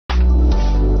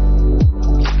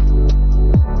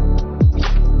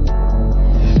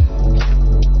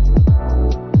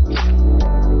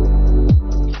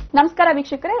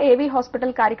ವೀಕ್ಷಕರೇ AV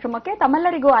hospital ಕಾರ್ಯಕ್ರಮಕ್ಕೆ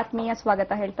ತಮ್ಮೆಲ್ಲರಿಗೂ ಆತ್ಮೀಯ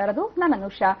ಸ್ವಾಗತ ಹೇಳ್ತಾ ಇರೋದು ನಾನು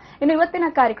ಅನುಷಾ. ಇನ್ನು ಇವತ್ತಿನ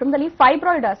ಕಾರ್ಯಕ್ರಮದಲ್ಲಿ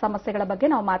ಫೈಬ್ರಾಯ್ಡ್ ಸಮಸ್ಯೆಗಳ ಬಗ್ಗೆ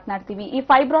ನಾವು ಮಾತನಾಡ್ತೀವಿ. ಈ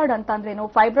ಫೈಬ್ರಾಯ್ಡ್ ಅಂತ ಅಂದ್ರೇನು,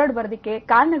 ಫೈಬ್ರಾಯ್ಡ್ ಬರೋದಕ್ಕೆ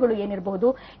ಕಾರಣಗಳು ಏನಿರಬಹುದು,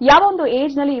 ಯಾವ ಒಂದು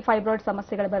ಏಜ್ ನಲ್ಲಿ ಈ ಫೈಬ್ರಾಯ್ಡ್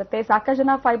ಸಮಸ್ಯೆಗಳು ಬರುತ್ತೆ, ಸಾಕಷ್ಟು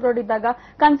ಜನ ಫೈಬ್ರಾಯ್ಡ್ ಇದ್ದಾಗ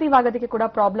ಕನ್ಸೀವ್ ಆಗೋದಕ್ಕೆ ಕೂಡ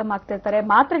ಪ್ರಾಬ್ಲಮ್ ಆಗ್ತಿರ್ತಾರೆ,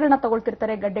 ಮಾತ್ರೆಗಳನ್ನ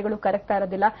ತಗೊಳ್ತಿರ್ತಾರೆ, ಗಡ್ಡೆಗಳು ಕರಗ್ತಾ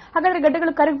ಇರೋದಿಲ್ಲ. ಹಾಗಾದ್ರೆ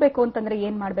ಗಡ್ಡೆಗಳು ಕರಗಬೇಕು ಅಂತಂದ್ರೆ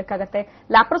ಏನ್ ಮಾಡ್ಬೇಕಾಗತ್ತೆ,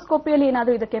 ಲ್ಯಾಪ್ರೋಸ್ಕೋಪಿಯಲ್ಲಿ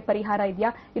ಏನಾದರೂ ಇದಕ್ಕೆ ಪರಿಹಾರ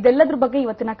ಇದೆಯಾ, ಇದೆಲ್ಲದ್ರ ಬಗ್ಗೆ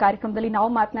ಇವತ್ತಿನ ಕಾರ್ಯಕ್ರಮದಲ್ಲಿ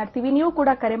ನಾವು ಮಾತನಾಡ್ತೀವಿ. ನೀವು ಕೂಡ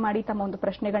ಕರೆ ಮಾಡಿ ತಮ್ಮ ಒಂದು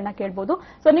ಪ್ರಶ್ನೆಗಳನ್ನ ಕೇಳಬಹುದು.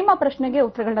 ಸೊ ನಿಮ್ಮ ಪ್ರಶ್ನೆಗೆ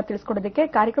ಉತ್ತರಗಳನ್ನ ತಿಳಿಸ್ಕೊಡೋದಕ್ಕೆ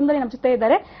ಕಾರ್ಯಕ್ರಮದಲ್ಲಿ ನಮ್ಮ ಜೊತೆ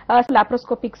ಇದ್ದಾರೆ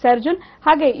ಲ್ಯಾಪ್ರೋಸ್ಕೋಪಿಕ್ ಸರ್ಜನ್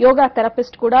ಹಾಗೆ ಯೋಗ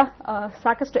ಥೆರಪಿಸ್ಟ್ ಕೂಡ,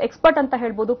 ಸಾಕಷ್ಟು ಎಕ್ಸ್ಪರ್ಟ್ ಅಂತ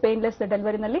ಹೇಳ್ಬೋದು painless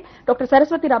ಡೆಲಿವರಿನಲ್ಲಿ. Doctor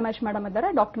Saraswati Ramesh madam ಇದ್ದಾರೆ.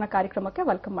 ಡಾಕ್ಟರ್ನ ಕಾರ್ಯಕ್ರಮಕ್ಕೆ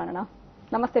ವೆಲ್ಕಮ್ ಮಾಡೋಣ.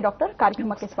 ನಮಸ್ತೆ ಡಾಕ್ಟರ್,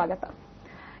 ಕಾರ್ಯಕ್ರಮಕ್ಕೆ ಸ್ವಾಗತ.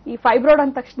 ಈ ಫೈಬ್ರಾಯ್ಡ್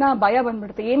ಅಂದ ತಕ್ಷಣ ಭಯ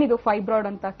ಬಂದ್ಬಿಡುತ್ತೆ, ಏನಿದು ಫೈಬ್ರಾಯ್ಡ್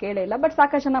ಅಂತ ಕೇಳಿಲ್ಲ, ಬಟ್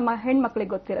ಸಾಕಷ್ಟು ಜನ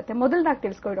ಹೆಣ್ಮಕ್ಳಿಗೆ ಗೊತ್ತಿರುತ್ತೆ. ಮೊದಲದಾಗಿ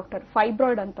ತಿಳಿಸ್ಕೊಳ್ಳಿ ಡಾಕ್ಟರ್,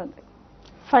 ಫೈಬ್ರಾಯ್ಡ್ ಅಂತಂದ್ರೆ.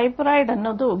 ಫೈಬ್ರಾಯ್ಡ್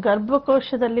ಅನ್ನೋದು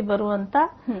ಗರ್ಭಕೋಶದಲ್ಲಿ ಬರುವಂತ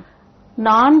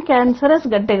ನಾನ್ ಕ್ಯಾನ್ಸರಸ್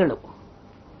ಗಡ್ಡೆಗಳು.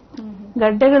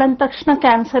 ಗಡ್ಡೆಗಳಂದ ತಕ್ಷಣ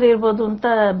ಕ್ಯಾನ್ಸರ್ ಇರ್ಬೋದು ಅಂತ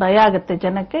ಭಯ ಆಗುತ್ತೆ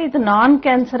ಜನಕ್ಕೆ. ಇದು ನಾನ್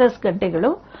ಕ್ಯಾನ್ಸರಸ್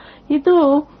ಗಡ್ಡೆಗಳು. ಇದು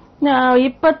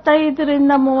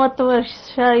 25ರಿಂದ 30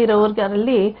 ವರ್ಷ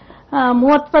ಇರೋರ್ಗರಲ್ಲಿ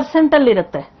 30% ಅಲ್ಲಿ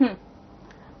ಇರುತ್ತೆ.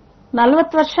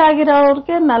 40 ವರ್ಷ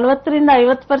ಆಗಿರೋರ್ಗೆ 40ರಿಂದ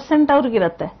 50%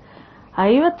 ಅವ್ರಿಗಿರುತ್ತೆ.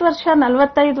 50 ವರ್ಷ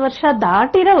 45 ವರ್ಷ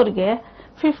ದಾಟಿರೋರ್ಗೆ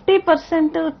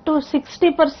 50% to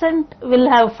 60%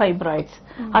 ವಿಲ್ ಹ್ಯಾವ್ ಫೈಬ್ರಾಯ್ಡ್ಸ್.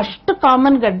 ಅಷ್ಟು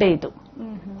ಕಾಮನ್ ಗಡ್ಡೆ ಇದು.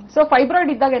 ಸೊ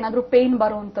ಫೈಬ್ರಾಯ್ಡ್ ಇದ್ದಾಗ ಏನಾದ್ರೂ ಪೇನ್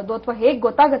ಬರುವಂತದ್ದು ಅಥವಾ ಹೇಗ್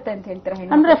ಗೊತ್ತಾಗತ್ತೆ ಅಂತ ಹೇಳ್ತೀರಾ?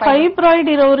 ಅಂದ್ರೆ ಫೈಬ್ರಾಯ್ಡ್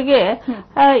ಇರೋರಿಗೆ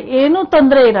ಏನೂ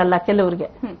ತೊಂದರೆ ಇರಲ್ಲ, ಕೆಲವ್ರಿಗೆ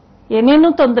ಏನೇನೂ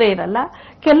ತೊಂದರೆ ಇರಲ್ಲ.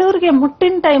 ಕೆಲವ್ರಿಗೆ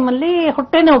ಮುಟ್ಟಿನ ಟೈಮಲ್ಲಿ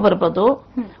ಹೊಟ್ಟೆ ನೋವು ಬರ್ಬೋದು,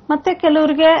 ಮತ್ತೆ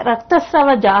ಕೆಲವ್ರಿಗೆ ರಕ್ತಸ್ರಾವ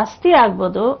ಜಾಸ್ತಿ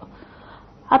ಆಗ್ಬೋದು,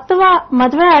 ಅಥವಾ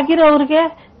ಮದುವೆ ಆಗಿರೋರಿಗೆ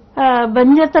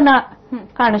ಬಂಜತನ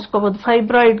ಕಾಣಿಸ್ಕೋಬಹುದು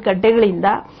ಫೈಬ್ರಾಯ್ಡ್ ಗಡ್ಡೆಗಳಿಂದ.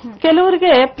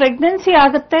 ಕೆಲವರಿಗೆ ಪ್ರೆಗ್ನೆನ್ಸಿ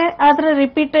ಆಗುತ್ತೆ, ಆದ್ರೆ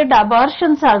ರಿಪೀಟೆಡ್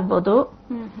ಅಬಾರ್ಷನ್ಸ್ ಆಗ್ಬೋದು.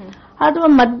 ಅಥವಾ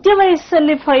ಮಧ್ಯ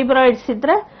ವಯಸ್ಸಲ್ಲಿ ಫೈಬ್ರಾಯ್ಡ್ಸ್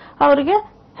ಇದ್ರೆ ಅವ್ರಿಗೆ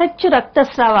ಹೆಚ್ಚು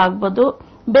ರಕ್ತಸ್ರಾವ ಆಗ್ಬೋದು,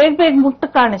 ಬೇಗ ಬೇಗ ಮುಟ್ಟು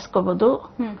ಕಾಣಿಸ್ಕೋಬಹುದು.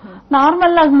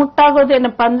 ನಾರ್ಮಲ್ ಆಗಿ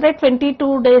ಮುಟ್ಟಾಗೋದೇನಪ್ಪಾ ಅಂದ್ರೆ 22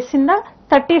 ಡೇಸ್ ಇಂದ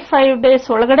 35 ಡೇಸ್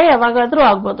ಒಳಗಡೆ ಯಾವಾಗಾದ್ರೂ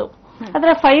ಆಗ್ಬೋದು.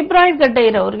 ಆದ್ರೆ ಫೈಬ್ರಾಯ್ಡ್ ಗಡ್ಡೆ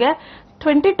ಇರೋರಿಗೆ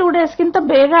 22 ಡೇಸ್ಗಿಂತ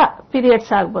ಬೇಗ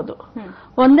ಪೀರಿಯಡ್ಸ್ ಆಗ್ಬೋದು.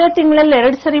 ಒಂದೇ ತಿಂಗಳಲ್ಲಿ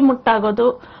 2 ಸರಿ ಮುಟ್ಟಾಗೋದು,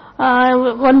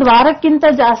 1 ವಾರಕ್ಕಿಂತ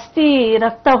ಜಾಸ್ತಿ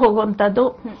ರಕ್ತ ಹೋಗುವಂತದ್ದು,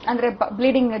 ಅಂದ್ರೆ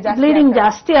ಬ್ಲೀಡಿಂಗ್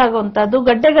ಜಾಸ್ತಿ ಆಗುವಂತದ್ದು,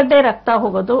 ಗಡ್ಡೆ ರಕ್ತ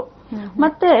ಹೋಗೋದು,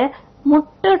 ಮತ್ತೆ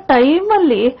ಮುಟ್ಟ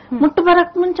ಟೈಮಲ್ಲಿ ಮುಟ್ಟು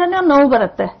ಬರಕ್ ಮುಂಚೆನೆ ನೋವು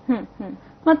ಬರುತ್ತೆ,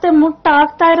 ಮತ್ತೆ ಮುಟ್ಟ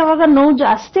ಆಗ್ತಾ ಇರುವಾಗ ನೋವು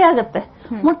ಜಾಸ್ತಿ ಆಗತ್ತೆ.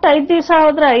 ಮುಟ್ಟ 5 ದಿವಸ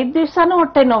ಹೋದ್ರೆ 5 ದಿವಸನೂ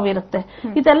ಹೊಟ್ಟೆ ನೋವಿರುತ್ತೆ.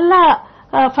 ಇದೆಲ್ಲ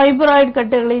ಫೈಬ್ರಾಯ್ಡ್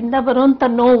ಗಡ್ಡೆಗಳಿಂದ ಬರುವಂತ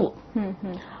ನೋವು.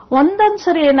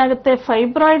 ಒಂದೊಂದ್ಸರಿ ಏನಾಗುತ್ತೆ,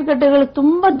 ಫೈಬ್ರಾಯ್ಡ್ ಗಡ್ಡೆಗಳು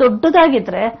ತುಂಬಾ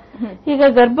ದೊಡ್ಡದಾಗಿದ್ರೆ, ಈಗ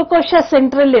ಗರ್ಭಕೋಶ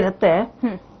ಸೆಂಟ್ರಲ್ ಇರುತ್ತೆ,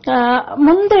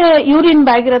 ಮುಂದೆ ಯೂರಿನ್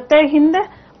ಬ್ಯಾಗ್ ಇರುತ್ತೆ, ಹಿಂದೆ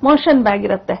ಮೋಷನ್ ಬ್ಯಾಗ್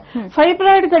ಇರುತ್ತೆ.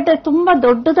 ಫೈಬ್ರಾಯ್ಡ್ ಗಡ್ಡೆ ತುಂಬಾ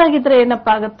ದೊಡ್ಡದಾಗಿದ್ರೆ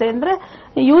ಏನಪ್ಪಾ ಆಗುತ್ತೆ ಅಂದ್ರೆ,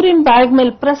 ಯೂರಿನ್ ಬ್ಯಾಗ್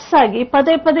ಮೇಲೆ ಪ್ರೆಸ್ ಆಗಿ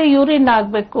ಪದೇ ಪದೇ ಯೂರಿನ್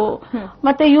ಆಗ್ಬೇಕು,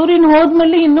 ಮತ್ತೆ ಯೂರಿನ್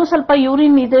ಹೋದ್ಮೇಲೆ ಇನ್ನೂ ಸ್ವಲ್ಪ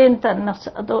ಯೂರಿನ್ ಇದೆ ಅಂತ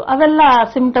ಅನ್ನಿಸೋದು, ಅವೆಲ್ಲ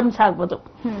ಸಿಂಪ್ಟಮ್ಸ್ ಆಗ್ಬೋದು.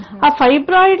 ಆ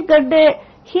ಫೈಬ್ರಾಯ್ಡ್ ಗಡ್ಡೆ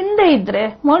ಹಿಂದೆ ಇದ್ರೆ,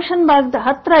 ಮೋಷನ್ ಬ್ಯಾಗ್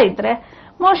ಹತ್ರ ಇದ್ರೆ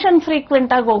ಮೋಷನ್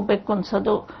ಫ್ರೀಕ್ವೆಂಟ್ ಆಗಿ ಹೋಗ್ಬೇಕು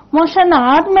ಅನ್ಸೋದು, ಮೋಷನ್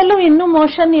ಆದ್ಮೇಲೂ ಇನ್ನೂ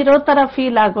ಮೋಷನ್ ಇರೋ ತರ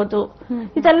ಫೀಲ್ ಆಗೋದು,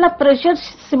 ಇದೆಲ್ಲ ಪ್ರೆಷರ್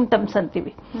ಸಿಂಪ್ಟಮ್ಸ್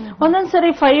ಅಂತೀವಿ.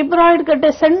 ಒಂದೊಂದ್ಸರಿ ಫೈಬ್ರಾಯ್ಡ್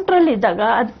ಗಡ್ಡೆ ಸೆಂಟ್ರಲ್ ಇದ್ದಾಗ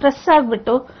ಅದು ಪ್ರೆಸ್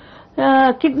ಆಗ್ಬಿಟ್ಟು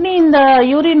ಕಿಡ್ನಿಯಿಂದ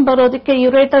ಯೂರಿನ್ ಬರೋದಕ್ಕೆ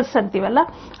ಯುರೇಟರ್ಸ್ ಅಂತೀವಲ್ಲ,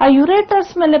 ಆ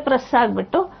ಯುರೇಟರ್ಸ್ ಮೇಲೆ ಪ್ರೆಸ್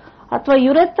ಆಗ್ಬಿಟ್ಟು ಅಥವಾ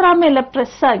ಯುರೆತ್ರಾ ಮೇಲೆ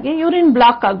ಪ್ರೆಸ್ ಆಗಿ ಯೂರಿನ್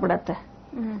ಬ್ಲಾಕ್ ಆಗ್ಬಿಡತ್ತೆ,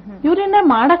 ಯೂರಿನೇ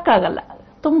ಮಾಡಕ್ಕಾಗಲ್ಲ,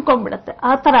 ತುಂಬ್ಕೊಂಡ್ಬಿಡತ್ತೆ,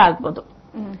 ಆ ತರ ಆಗ್ಬೋದು.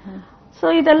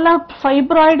 ಸೊ ಇದೆಲ್ಲ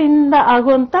ಫೈಬ್ರಾಯ್ಡ್ ಇಂದ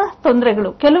ಆಗುವಂತ ತೊಂದರೆಗಳು.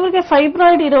 ಕೆಲವರಿಗೆ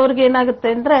ಫೈಬ್ರಾಯ್ಡ್ ಇರೋರಿಗೆ ಏನಾಗುತ್ತೆ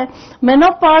ಅಂದ್ರೆ,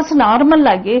 ಮೆನೋಪಾಸ್ ನಾರ್ಮಲ್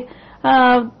ಆಗಿ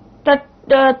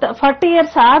 40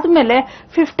 ಇಯರ್ಸ್ ಆದ್ಮೇಲೆ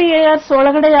 50 ಇಯರ್ಸ್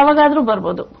ಒಳಗಡೆ ಯಾವಾಗಾದ್ರೂ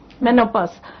ಬರ್ಬೋದು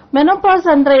ಮೆನೋಪಾಸ್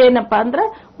ಅಂದ್ರೆ ಏನಪ್ಪಾ ಅಂದ್ರೆ,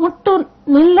 ಮುಟ್ಟು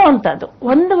ನಿಲ್ಲೋಂಥದ್ದು.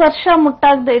 1 ವರ್ಷ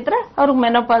ಮುಟ್ಟಾಗದೆ ಇದ್ರೆ ಅವ್ರಿಗೆ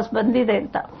ಮೆನೋಪಾಸ್ ಬಂದಿದೆ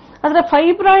ಅಂತ. ಆದ್ರೆ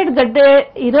ಫೈಬ್ರಾಯ್ಡ್ ಗಡ್ಡೆ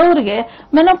ಇರೋರಿಗೆ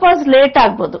ಮೆನೋಪಾಸ್ ಲೇಟ್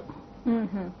ಆಗ್ಬೋದು.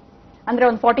 ಅಂದ್ರೆ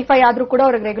ಒಂದು 45 ಆದ್ರೂ ಕೂಡ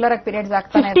ಅವ್ರಿಗೆ ರೆಗ್ಯುಲರ್ ಆಗಿ ಪೀರಿಯಡ್ಸ್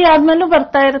ಆಗ್ತಾನೆ, 50 ಆದ್ಮೇಲೂ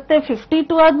ಬರ್ತಾ ಇರುತ್ತೆ,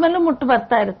 52 ಆದ್ಮೇಲೂ ಮುಟ್ಟು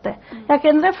ಬರ್ತಾ ಇರುತ್ತೆ,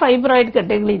 ಯಾಕೆಂದ್ರೆ ಫೈಬ್ರಾಯ್ಡ್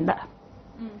ಗಡ್ಡೆಗಳಿಂದ.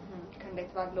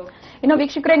 ಇನ್ನು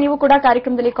ವೀಕ್ಷಕರೇ, ನೀವು ಕೂಡ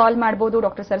ಕಾರ್ಯಕ್ರಮದಲ್ಲಿ ಕಾಲ್ ಮಾಡಬಹುದು,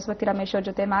 ಡಾಕ್ಟರ್ ಸರಸ್ವತಿ ರಮೇಶ್ ಅವ್ರ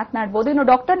ಜೊತೆ ಮಾತನಾಡಬಹುದು. ಇನ್ನು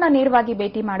ಡಾಕ್ಟರ್ನ ನೇರವಾಗಿ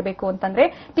ಭೇಟಿ ಮಾಡಬೇಕು ಅಂತಂದ್ರೆ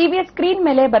ಟಿವಿಯ ಸ್ಕ್ರೀನ್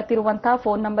ಮೇಲೆ ಬರ್ತಿರುವಂತಹ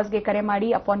ಫೋನ್ ನಂಬರ್ಸ್ಗೆ ಕರೆ ಮಾಡಿ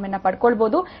ಅಪಾಯಿಂಟ್ಮೆಂಟ್ ನ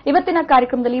ಪಡ್ಕೊಳ್ಬಹುದು. ಇವತ್ತಿನ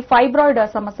ಕಾರ್ಯಕ್ರಮದಲ್ಲಿ ಫೈಬ್ರಾಯ್ಡ್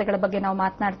ಸಮಸ್ಯೆಗಳ ಬಗ್ಗೆ ನಾವು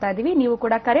ಮಾತನಾಡ್ತಾ ಇದೀವಿ. ನೀವು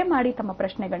ಕೂಡ ಕರೆ ಮಾಡಿ ತಮ್ಮ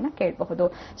ಪ್ರಶ್ನೆಗಳನ್ನ ಕೇಳಬಹುದು.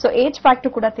 ಸೊ ಏಜ್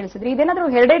ಫ್ಯಾಕ್ಟರ್ ಕೂಡ ತಿಳಿಸಿದ್ರಿ, ಇದೇನಾದ್ರೂ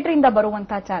ಹೆರಿಡಿಟರಿಯಿಂದ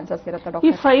ಬರುವಂತಹ ಚಾನ್ಸಸ್ ಇರುತ್ತೆ ಡಾಕ್ಟರ್?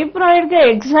 ಈ ಫೈಬ್ರಾಯ್ಡ್ಗೆ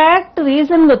ಎಕ್ಸಾಕ್ಟ್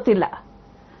ರೀಸನ್ ಗೊತ್ತಿಲ್ಲ,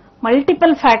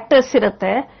 ಮಲ್ಟಿಪಲ್ ಫ್ಯಾಕ್ಟರ್ಸ್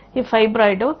ಇರುತ್ತೆ. ಈ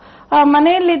ಫೈಬ್ರಾಯ್ಡ್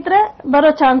ಮನೆಯಲ್ಲಿದ್ರೆ ಬರೋ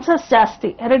ಚಾನ್ಸಸ್ ಜಾಸ್ತಿ.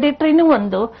 ಹೆರಿಡಿಟ್ರಿನೂ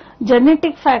ಒಂದು,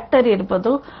 ಜೆನೆಟಿಕ್ ಫ್ಯಾಕ್ಟರ್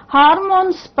ಇರ್ಬೋದು,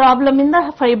 ಹಾರ್ಮೋನ್ಸ್ ಪ್ರಾಬ್ಲಮ್ ಇಂದ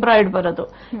ಫೈಬ್ರಾಯ್ಡ್ ಬರೋದು.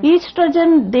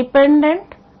 ಈಸ್ಟ್ರೋಜನ್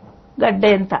ಡಿಪೆಂಡೆಂಟ್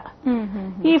ಗಡ್ಡೆ ಅಂತ.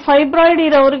 ಈ ಫೈಬ್ರಾಯ್ಡ್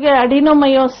ಇರೋರಿಗೆ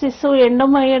ಅಡಿನೋಮಯೋಸಿಸ್,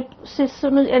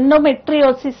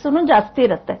 ಎಂಡೋಮೆಟ್ರಿಯೋಸಿಸ್ ಜಾಸ್ತಿ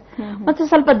ಇರುತ್ತೆ. ಮತ್ತೆ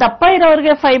ಸ್ವಲ್ಪ ದಪ್ಪ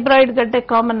ಇರೋರಿಗೆ ಫೈಬ್ರಾಯ್ಡ್ ಗಡ್ಡೆ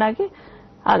ಕಾಮನ್ ಆಗಿ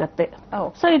ಆಗತ್ತೆ.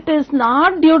 So it is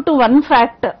not due to one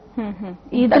fact,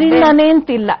 ಇದರಿಂದಾನೇ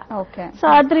ಅಂತಿಲ್ಲ. ಸೊ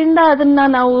ಅದರಿಂದ ಅದನ್ನ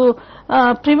ನಾವು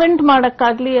ಪ್ರಿವೆಂಟ್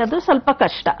ಮಾಡಕ್ಕಾಗ್ಲಿ ಅದು ಸ್ವಲ್ಪ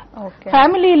ಕಷ್ಟ.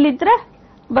 ಫ್ಯಾಮಿಲಿ ಇಲ್ಲಿದ್ರೆ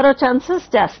ಬರೋ ಚಾನ್ಸಸ್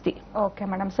ಜಾಸ್ತಿ. ಓಕೆ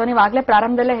ಮೇಡಮ್, ಸೊ ನೀವು ಆಗ್ಲೇ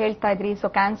ಪ್ರಾರಂಭದಲ್ಲೇ ಹೇಳ್ತಾ ಇದ್ರಿ ಸೊ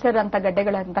ಕ್ಯಾನ್ಸರ್ ಅಂತ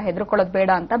ಗಡ್ಡೆಗಳಂತ ಹೆದರ್ಕೊಳ್ಳೋದು ಬೇಡ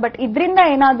ಅಂತ, ಬಟ್ ಇದರಿಂದ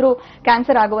ಏನಾದ್ರೂ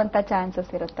ಕ್ಯಾನ್ಸರ್ ಆಗುವಂತ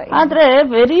ಚಾನ್ಸಸ್ ಇರುತ್ತೆ? ಆದ್ರೆ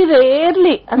ವೆರಿ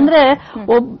ರೇರ್ಲಿ, ಅಂದ್ರೆ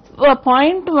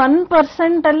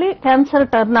 0.1% ಅಲ್ಲಿ ಕ್ಯಾನ್ಸರ್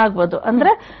ಟರ್ನ್ ಆಗ್ಬೋದು.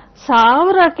 ಅಂದ್ರೆ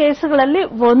 1000 ಕೇಸ್ಗಳಲ್ಲಿ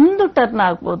 1 ಟರ್ನ್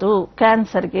ಆಗ್ಬೋದು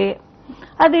ಕ್ಯಾನ್ಸರ್ಗೆ.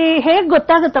 ಅದು ಹೇಗ್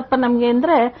ಗೊತ್ತಾಗುತ್ತಪ್ಪ ನಮ್ಗೆ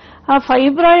ಅಂದ್ರೆ, ಆ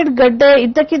ಫೈಬ್ರಾಯ್ಡ್ ಗಡ್ಡೆ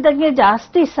ಇದ್ದಕ್ಕಿದ್ದಂಗೆ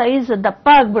ಜಾಸ್ತಿ ಸೈಜ್ ದಪ್ಪ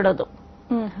ಆಗ್ಬಿಡೋದು,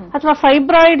 ಅಥವಾ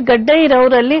ಫೈಬ್ರಾಯ್ಡ್ ಗಡ್ಡೆ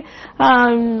ಇರೋರಲ್ಲಿ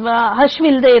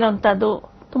ಹಶ್ವಿಲ್ದೆ ಇರೋಂಥದ್ದು,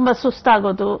 ತುಂಬಾ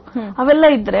ಸುಸ್ತಾಗೋದು, ಅವೆಲ್ಲ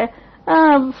ಇದ್ರೆ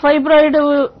ಫೈಬ್ರಾಯ್ಡ್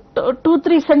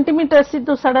 2-3 ಸೆಂಟಿಮೀಟರ್ಸ್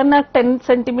ಇದ್ದು ಸಡನ್ ಆಗಿ 10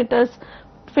 ಸೆಂಟಿಮೀಟರ್ಸ್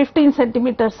 15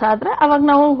 ಸೆಂಟಿಮೀಟರ್ಸ್ ಆದ್ರೆ ಅವಾಗ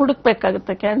ನಾವು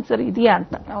ಹುಡುಕ್ಬೇಕಾಗುತ್ತೆ ಕ್ಯಾನ್ಸರ್ ಇದೆಯಾ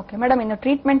ಅಂತ. ಓಕೆ ಮೇಡಮ್, ಇನ್ನು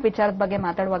ಟ್ರೀಟ್ಮೆಂಟ್ ವಿಚಾರದ ಬಗ್ಗೆ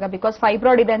ಮಾತಾಡುವಾಗ, ಬಿಕಾಸ್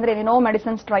ಫೈಬ್ರಾಯ್ಡ್ ಇದೆ ಅಂದ್ರೆ ಏನೇನೋ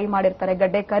ಮೆಡಿಸಿನ್ಸ್ ಟ್ರೈ ಮಾಡಿರ್ತಾರೆ,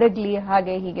 ಗಡ್ಡೆ ಕರಗ್ಲಿ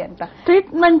ಹಾಗೆ ಹೀಗೆ ಅಂತ.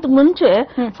 ಟ್ರೀಟ್ಮೆಂಟ್ ಮುಂಚೆ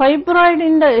ಫೈಬ್ರಾಯ್ಡ್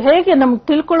ಇಂದ ಹೇಗೆ ನಮ್ಗೆ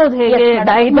ತಿಳ್ಕೊಳ್ಳೋದು ಹೇಗೆ,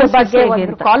 ಡಯಾಗ್ನೋಸ್ ಬಗ್ಗೆ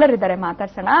ಕಾಲರ್ ಇದ್ದಾರೆ,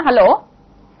 ಮಾತಾಡ್ಸೋಣ. ಹಲೋ.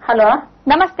 ಹಲೋ,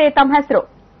 ನಮಸ್ತೆ, ತಮ್ಮ ಹೆಸರು?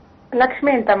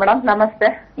 ಲಕ್ಷ್ಮಿ ಅಂತ ಮೇಡಮ್. ನಮಸ್ತೆ.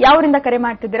 ಯಾವರಿಂದ ಕರೆ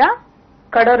ಮಾಡ್ತಿದ್ದೀರಾ?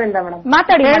 ಕಡೂರಿಂದ ಮೇಡಮ್.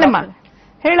 ಮಾತಾಡಿ ಹೇಳಮ್ಮ.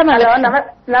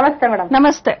 ನಮಸ್ತೆ ಮೇಡಮ್.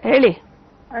 ನಮಸ್ತೆ, ಹೇಳಿ.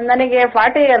 ನನಗೆ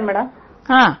 40 ಇಯರ್ ಮೇಡಮ್.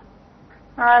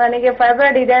 ನನಗೆ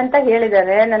ಫೈಬ್ರಾಯ್ಡ್ ಇದೆ ಅಂತ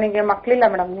ಹೇಳಿದ್ದಾರೆ. ನನಗೆ ಮಕ್ಳಿಲ್ಲ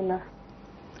ಮೇಡಮ್. ಇನ್ನು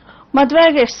ಮದ್ವೆ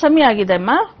ಆಗಿ ಎಷ್ಟು ಸಮಯ ಆಗಿದೆ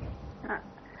ಅಮ್ಮ?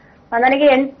 ನನಗೆ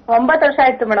 9 ವರ್ಷ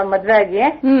ಆಯ್ತು ಮೇಡಮ್ ಮದ್ವೆ ಆಗಿ.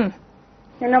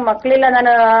 ಇನ್ನು ಮಕ್ಳಿಲ್ಲ.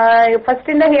 ನಾನು ಫಸ್ಟ್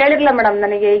ಇಂದ ಹೇಳಿರ್ಲಿಲ್ಲ ಮೇಡಮ್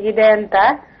ನನಗೆ ಹೀಗಿದೆ ಅಂತ.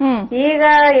 ಈಗ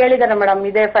ಹೇಳಿದಾರೆ ಮೇಡಮ್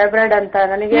ಇದೆ ಫೈಬ್ರಾಯ್ಡ್ ಅಂತ.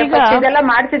 ನನಗೆ ಇದೆಲ್ಲ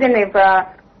ಮಾಡ್ತಿದ್ದೀನಿ,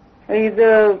 ಇದು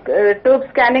ಟ್ಯೂಬ್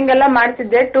ಸ್ಕ್ಯಾನಿಂಗ್ ಎಲ್ಲ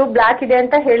ಮಾಡ್ತಿದ್ದೆ, ಟ್ಯೂಬ್ ಬ್ಲಾಕ್ ಇದೆ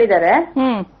ಅಂತ ಹೇಳಿದ್ದಾರೆ.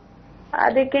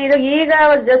 ಅದಕ್ಕೆ ಇದು ಈಗ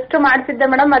ಜಸ್ಟ್ ಮಾಡ್ತಿದ್ದೆ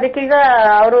ಮೇಡಮ್. ಅದಕ್ಕೆ ಈಗ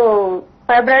ಅವರು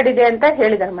ಫೈಬ್ರಾಯ್ಡ್ ಇದೆ ಅಂತ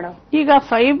ಹೇಳಿದ್ದಾರೆ ಮೇಡಮ್. ಈಗ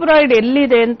ಫೈಬ್ರಾಯ್ಡ್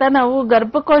ಎಲ್ಲಿದೆ ಅಂತ ನಾವು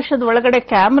ಗರ್ಭಕೋಶದ ಒಳಗಡೆ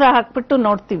ಕ್ಯಾಮ್ರಾ ಹಾಕ್ಬಿಟ್ಟು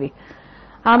ನೋಡ್ತೀವಿ.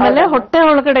 ಆಮೇಲೆ ಹೊಟ್ಟೆ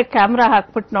ಒಳಗಡೆ ಕ್ಯಾಮ್ರಾ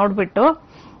ಹಾಕ್ಬಿಟ್ಟು ನೋಡ್ಬಿಟ್ಟು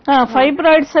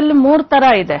ಫೈಬ್ರಾಯ್ಡ್ಸ್ ಅಲ್ಲಿ 3 ತರ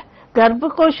ಇದೆ.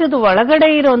 ಗರ್ಭಕೋಶದ ಒಳಗಡೆ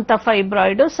ಇರುವಂತ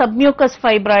ಫೈಬ್ರಾಯ್ಡ್ ಸಬ್ಮ್ಯೂಕಸ್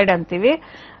ಫೈಬ್ರಾಯ್ಡ್ ಅಂತೀವಿ.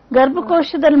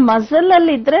 ಗರ್ಭಕೋಶದಲ್ಲಿ ಮಸಲ್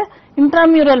ಅಲ್ಲಿ ಇದ್ರೆ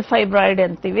ಇಂಟ್ರಾಮ್ಯೂರಲ್ ಫೈಬ್ರಾಯ್ಡ್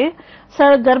ಅಂತೀವಿ.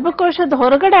 ಗರ್ಭಕೋಶದ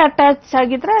ಹೊರಗಡೆ ಅಟ್ಯಾಚ್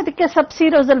ಆಗಿದ್ರೆ ಅದಕ್ಕೆ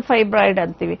ಸಬ್ಸೀರೋಸಲ್ ಫೈಬ್ರಾಯ್ಡ್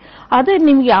ಅಂತೀವಿ. ಅದೇ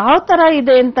ನಿಮ್ಗೆ ಯಾವ ತರ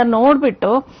ಇದೆ ಅಂತ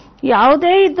ನೋಡ್ಬಿಟ್ಟು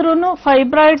ಯಾವುದೇ ಇದ್ರೂನು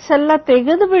ಫೈಬ್ರಾಯ್ಡ್ಸ್ ಎಲ್ಲ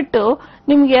ತೆಗೆದುಬಿಟ್ಟು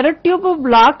ನಿಮ್ಗೆ 2 ಟ್ಯೂಬ್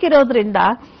ಬ್ಲಾಕ್ ಇರೋದ್ರಿಂದ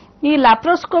ಈ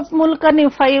ಲ್ಯಾಪ್ರೋಸ್ಕೋಪ್ ಮೂಲಕ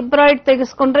ನೀವು ಫೈಬ್ರಾಯ್ಡ್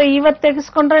ತೆಗೆಸ್ಕೊಂಡ್ರೆ, ಇವತ್ತು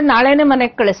ತೆಗೆಸ್ಕೊಂಡ್ರೆ ನಾಳೆನೆ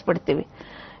ಮನೆಗೆ ಕಳಿಸ್ಬಿಡ್ತೀವಿ.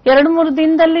 2-3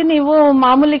 ದಿನದಲ್ಲಿ ನೀವು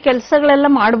ಮಾಮೂಲಿ ಕೆಲಸಗಳೆಲ್ಲ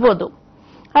ಮಾಡ್ಬೋದು.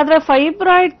 ಆದ್ರೆ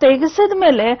ಫೈಬ್ರಾಯ್ಡ್ ತೆಗೆಸಿದ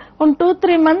ಮೇಲೆ ಒಂದು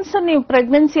 2-3 ಮಂತ್ಸ್ ನೀವು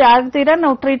ಪ್ರೆಗ್ನೆನ್ಸಿ ಆಗ್ತೀರಾ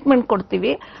ನಾವು ಟ್ರೀಟ್ಮೆಂಟ್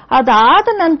ಕೊಡ್ತೀವಿ.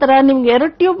 ಅದಾದ ನಂತರ ನಿಮ್ಗೆ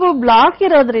 2 ಟ್ಯೂಬ್ ಬ್ಲಾಕ್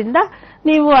ಇರೋದ್ರಿಂದ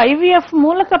ನೀವು IVF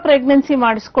ಮೂಲಕ ಪ್ರೆಗ್ನೆನ್ಸಿ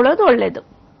ಮಾಡಿಸ್ಕೊಳ್ಳೋದು ಒಳ್ಳೇದು.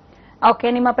 ಓಕೆ,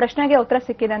 ನಿಮ್ಮ ಪ್ರಶ್ನೆಗೆ ಉತ್ತರ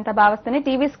ಸಿಕ್ಕಿದೆ ಅಂತ ಭಾವಿಸ್ತೀನಿ.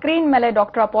 ಟಿವಿ ಸ್ಕ್ರೀನ್ ಮೇಲೆ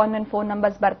ಡಾಕ್ಟರ್ ಅಪಾಯಿಂಟ್ಮೆಂಟ್ ಫೋನ್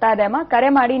ನಂಬರ್ಸ್ ಬರ್ತಾ ಇದೆ ಅಮ್ಮ, ಕರೆ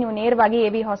ಮಾಡಿ ನೀವು ನೇರವಾಗಿ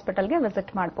AV ಹಾಸ್ಪಿಟಲ್ಗೆ ವಿಸಿಟ್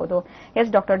ಮಾಡಬಹುದು.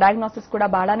 ಎಸ್ ಡಾಕ್ಟರ್, ಡಯಾಗ್ನೋಸಿಸ್ ಕೂಡ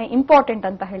ಬಹಳನೇ ಇಂಪಾರ್ಟೆಂಟ್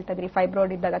ಅಂತ ಹೇಳ್ತಾ ಇದ್ರಿ,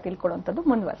 ಫೈಬ್ರಾಯ್ಡ್ ಇದ್ದಾಗ ತಿಳ್ಕೊಳ್ಳುವಂಥದ್ದು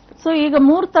ಮುಂದುವರಿಸಿ. ಸೊ ಈಗ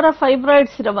 3 ತರ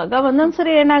ಫೈಬ್ರಾಯ್ಡ್ಸ್ ಇರುವಾಗ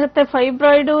ಒಂದೊಂದ್ಸರಿ ಏನಾಗುತ್ತೆ,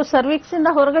 ಫೈಬ್ರಾಯ್ಡ್ ಸರ್ವಿಕ್ಸ್ ಇಂದ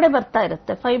ಹೊರಗಡೆ ಬರ್ತಾ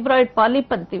ಇರುತ್ತೆ, ಫೈಬ್ರಾಯ್ಡ್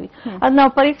ಪಾಲಿಪ್ ಅಂತೀವಿ. ಅದ್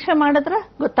ನಾವು ಪರೀಕ್ಷೆ ಮಾಡಿದ್ರೆ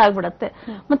ಗೊತ್ತಾಗ್ಬಿಡತ್ತೆ.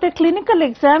 ಮತ್ತೆ ಕ್ಲಿನಿಕಲ್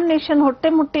ಎಕ್ಸಾಮಿನೇಷನ್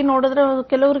ಹೊಟ್ಟೆ ಮುಟ್ಟಿ ನೋಡಿದ್ರೆ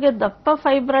ಕೆಲವರಿಗೆ ದಪ್ಪ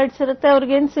ಫೈಬ್ರಾಯ್ಡ್ಸ್ ಇರುತ್ತೆ,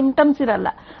 ಅವ್ರಿಗೇನ್ ಸಿಂಪ್ಟಮ್ಸ್ ಇರಲ್ಲ,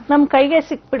 ನಮ್ ಕೈಗೆ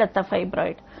ಸಿಕ್ಬಿಡತ್ತೆ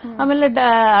ಫೈಬ್ರಾಯ್ಡ್. ಆಮೇಲೆ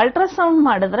ಅಲ್ಟ್ರಾಸೌಂಡ್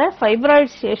ಮಾಡಿದ್ರೆ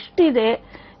ಫೈಬ್ರಾಯ್ಡ್ಸ್ ಎಷ್ಟಿದೆ,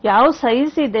 ಯಾವ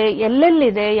ಸೈಜ್ ಇದೆ,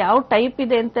 ಎಲ್ಲೆಲ್ಲಿದೆ, ಯಾವ ಟೈಪ್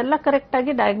ಇದೆ ಅಂತೆಲ್ಲ ಕರೆಕ್ಟ್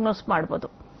ಆಗಿ ಡಯಾಗ್ನೋಸ್ ಮಾಡಬಹುದು.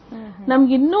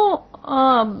 ನಮ್ಗಿನ್ನೂ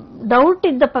ಡೌಟ್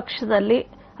ಇದ್ದ ಪಕ್ಷದಲ್ಲಿ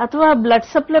ಅಥವಾ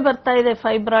ಬ್ಲಡ್ ಸಪ್ಲೈ ಬರ್ತಾ ಇದೆ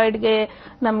ಫೈಬ್ರಾಯ್ಡ್ಗೆ,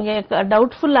 ನಮಗೆ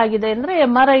ಡೌಟ್ಫುಲ್ ಆಗಿದೆ ಅಂದ್ರೆ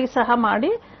MRI ಸಹ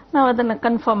ಮಾಡಿ ನಾವು ಅದನ್ನ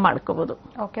ಕನ್ಫರ್ಮ್ ಮಾಡ್ಕೋಬಹುದು.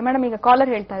 ಓಕೆ ಮೇಡಮ್, ಈಗ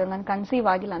ಕಾಲರ್ ಹೇಳ್ತಾ ಇದ್ರು ನಾನು ಕನ್ಸೀವ್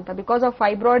ಆಗಿಲ್ಲ ಅಂತ, ಬಿಕಾಸ್ ಆಫ್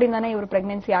ಫೈಬ್ರಾಯ್ಡ್ ಇಂದಾನೆ ಇವರು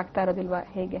ಪ್ರೆಗ್ನೆನ್ಸಿ ಆಗ್ತಾ ಇರೋದಿಲ್ವಾ,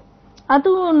 ಹೇಗೆ?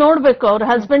 ಅದು ನೋಡ್ಬೇಕು, ಅವ್ರ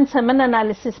ಹಸ್ಬೆಂಡ್ ಸೆಮೆನ್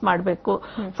ಅನಾಲಿಸಿಸ್ ಮಾಡಬೇಕು.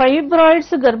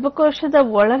 ಫೈಬ್ರಾಯ್ಡ್ಸ್ ಗರ್ಭಕೋಶದ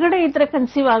ಒಳಗಡೆ ಇದ್ರೆ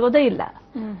ಕನ್ಸೀವ್ ಆಗೋದೇ ಇಲ್ಲ.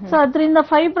 ಸೊ ಅದರಿಂದ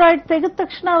ಫೈಬ್ರಾಯ್ಡ್ ತೆಗೆದ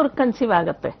ತಕ್ಷಣ ಅವ್ರಿಗೆ ಕನ್ಸೀವ್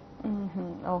ಆಗತ್ತೆ.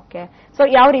 ಓಕೆ, ಸೊ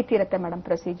ಯಾವ ರೀತಿ ಇರುತ್ತೆ ಮೇಡಮ್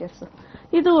ಪ್ರೊಸೀಜರ್ಸ್?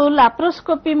 ಇದು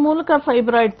ಲ್ಯಾಪ್ರೋಸ್ಕೋಪಿ ಮೂಲಕ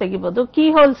ಫೈಬ್ರಾಯ್ಡ್ ತೆಗಿಬಹುದು, ಕೀ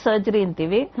ಹೋಲ್ ಸರ್ಜರಿ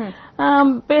ಅಂತೀವಿ.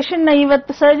 ಪೇಷಂಟ್ ನ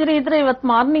ಇವತ್ತು ಸರ್ಜರಿ ಇದ್ರೆ ಇವತ್ತು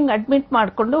ಮಾರ್ನಿಂಗ್ ಅಡ್ಮಿಟ್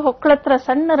ಮಾಡಿಕೊಂಡು ಹೊಕ್ಕಳತ್ರ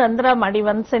ಸಣ್ಣ ರಂಧ್ರ ಮಾಡಿ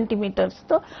 1 ಸೆಂಟಿಮೀಟರ್ಸ್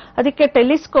ಅದಕ್ಕೆ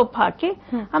ಟೆಲಿಸ್ಕೋಪ್ ಹಾಕಿ,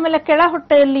 ಆಮೇಲೆ ಕೆಳ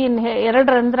ಹೊಟ್ಟೆಯಲ್ಲಿ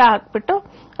 2 ರಂಧ್ರ ಹಾಕ್ಬಿಟ್ಟು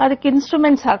ಅದಕ್ಕೆ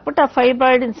ಇನ್ಸ್ಟ್ರೂಮೆಂಟ್ಸ್ ಹಾಕ್ಬಿಟ್ಟು ಆ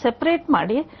ಫೈಬ್ರಾಯ್ಡ್ ಸೆಪರೇಟ್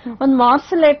ಮಾಡಿ ಒಂದು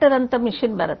ಮಾರ್ಸಿಲೇಟರ್ ಅಂತ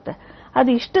ಮಿಷಿನ್ ಬರುತ್ತೆ.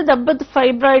 ಅದು ಇಷ್ಟು ದಬ್ಬದ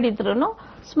ಫೈಬ್ರಾಯ್ಡ್ ಇದ್ರೂ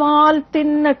ಸ್ಮಾಲ್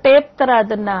ತಿನ್ ಟೇಪ್ ತರ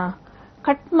ಅದನ್ನ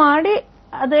ಕಟ್ ಮಾಡಿ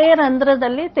ಅದೇ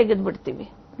ರಂಧ್ರದಲ್ಲಿ ತೆಗೆದ್ಬಿಡ್ತೀವಿ.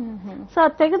 ಸೊ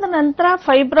ತೆಗೆದ ನಂತರ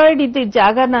ಫೈಬ್ರಾಯ್ಡ್ ಇದ್ದ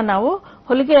ಜಾಗನ ನಾವು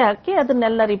ಹೊಲಿಗೆ ಹಾಕಿ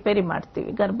ಅದನ್ನೆಲ್ಲ ರಿಪೇರಿ ಮಾಡ್ತೀವಿ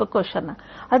ಗರ್ಭಕೋಶನ.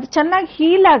 ಅದು ಚೆನ್ನಾಗಿ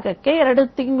ಹೀಲ್ ಆಗಕ್ಕೆ 2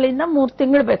 ತಿಂಗಳಿಂದ 3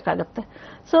 ತಿಂಗಳು ಬೇಕಾಗುತ್ತೆ.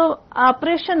 ಸೊ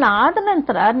ಆಪರೇಷನ್ ಆದ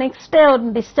ನಂತರ ನೆಕ್ಸ್ಟ್ ಡೇ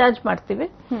ಅವ್ರನ್ನ ಡಿಸ್ಚಾರ್ಜ್ ಮಾಡ್ತೀವಿ.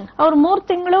 ಅವ್ರು 3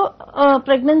 ತಿಂಗಳು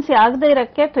ಪ್ರೆಗ್ನೆನ್ಸಿ ಆಗದೆ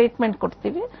ಇರಕ್ಕೆ ಟ್ರೀಟ್ಮೆಂಟ್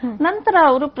ಕೊಡ್ತೀವಿ. ನಂತರ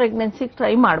ಅವರು ಪ್ರೆಗ್ನೆನ್ಸಿ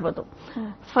ಟ್ರೈ ಮಾಡ್ಬೋದು.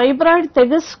 ಫೈಬ್ರಾಯ್ಡ್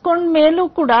ತೆಗೆಸ್ಕೊಂಡ ಮೇಲೂ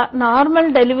ಕೂಡ ನಾರ್ಮಲ್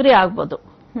ಡೆಲಿವರಿ ಆಗ್ಬೋದು.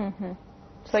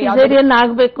 ಸಿಸೇರಿಯನ್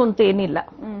ಆಗ್ಬೇಕು ಅಂತ ಏನಿಲ್ಲ.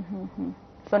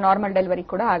 ಸೊ ನಾರ್ಮಲ್ ಡೆಲಿವರಿ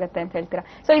ಕೂಡ ಆಗತ್ತೆ ಅಂತ ಹೇಳ್ತೀರಾ.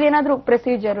 ಸೊ ಇದೇನಾದ್ರೂ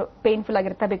ಪ್ರೊಸೀಜರ್ ಪೇನ್ಫುಲ್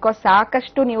ಆಗಿರುತ್ತೆ? ಬಿಕಾಸ್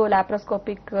ಸಾಕಷ್ಟು ನೀವು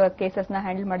ಲ್ಯಾಪ್ರೋಸ್ಕೋಪಿಕ್ ಕೇಸಸ್ ನ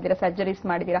ಹ್ಯಾಂಡಲ್ ಮಾಡಿದೀರಾ, ಸರ್ಜರೀಸ್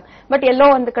ಮಾಡಿದೀರಾ. ಬಟ್ ಎಲ್ಲೋ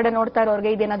ಒಂದ್ ಕಡೆ ನೋಡ್ತಾ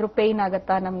ಇರೋರಿಗೆ ಇದೇನಾದ್ರೂ ಪೇನ್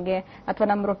ಆಗತ್ತಾ ನಮ್ಗೆ, ಅಥವಾ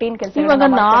ನಮ್ ರೊಟೀನ್ ಕೆಲಸ?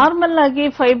 ಇವಾಗ ನಾರ್ಮಲ್ ಆಗಿ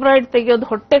ಫೈಬ್ರಾಯ್ಡ್ ತೆಗೆಯೋದು,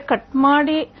 ಹೊಟ್ಟೆ ಕಟ್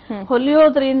ಮಾಡಿ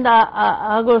ಹೊಲಿಯೋದ್ರಿಂದ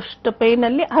ಆಗೋಷ್ಟು ಪೇನ್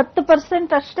ಅಲ್ಲಿ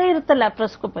 10% ಅಷ್ಟೇ ಇರುತ್ತೆ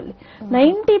ಲ್ಯಾಪ್ರೋಸ್ಕೋಪ್ ಅಲ್ಲಿ.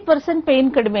 90% ಪೇನ್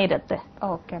ಕಡಿಮೆ ಇರುತ್ತೆ.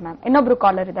 Okay ma'am. ಇನ್ನೊಬ್ರು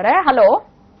ಕಾಲರ್ ಇದಾರೆ. ಹಲೋ.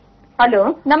 ಹಲೋ,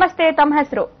 ನಮಸ್ತೆ, ತಮ್ಮ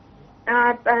ಹೆಸರು?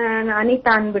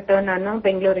 ಅನಿತಾ ಅಂದ್ಬಿಟ್ಟು ನಾನು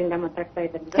ಬೆಂಗಳೂರಿಂದ ಮಾತಾಡ್ತಾ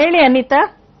ಇದ್ದೇನೆ. ಹೇಳಿ ಅನಿತಾ.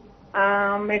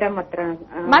 ಮೇಡಮ್ ಹತ್ರ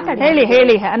ಮಾತಾಡಿ.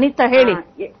 ಹೇಳಿ ಅನಿತಾ, ಹೇಳಿ.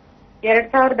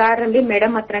 2006ರಲ್ಲಿ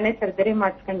ಮೇಡಮ್ ಹತ್ರನೇ ಸರ್ಜರಿ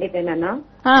ಮಾಡಿಸ್ಕೊಂಡಿದ್ದೆ ನಾನು.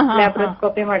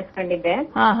 ಲ್ಯಾಪ್ರೋಸ್ಕೋಪಿ ಮಾಡಿಸ್ಕೊಂಡಿದ್ದೆ.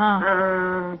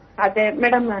 ಅದೇ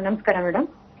ಮೇಡಮ್, ನಮಸ್ಕಾರ ಮೇಡಮ್.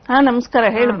 ನಮಸ್ಕಾರ,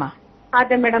 ಹೇಳಮ್ಮ.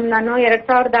 ಅದೇ ಮೇಡಮ್, ನಾನು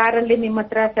 2006ರಲ್ಲಿ ನಿಮ್ಮ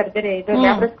ಹತ್ರ ಸರ್ಜರಿ ಇದು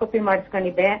ಲ್ಯಾಪ್ರೋಸ್ಕೋಪಿ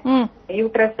ಮಾಡಿಸ್ಕೊಂಡಿದ್ದೆ.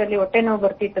 ಯೂಟ್ರಸ್ ಅಲ್ಲಿ ಹೊಟ್ಟೆ ನೋವು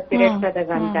ಬರ್ತಿತ್ತು ಪೀರಿಯಡ್ಸ್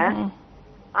ಆದಾಗ ಅಂತ.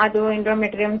 ಅದು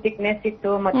ಎಂಡೋಮೆಟ್ರಿಯಂ ಥಿಕ್ನೆಸ್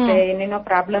ಇತ್ತು, ಮತ್ತೆ ಏನೇನೋ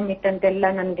ಪ್ರಾಬ್ಲಮ್ ಇತ್ತಂತೆಲ್ಲ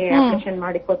ನನ್ಗೆ ಆಪರೇಷನ್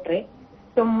ಮಾಡಿ ಕೊಟ್ರಿ.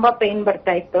 ತುಂಬಾ ಪೇನ್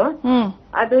ಬರ್ತಾ ಇತ್ತು.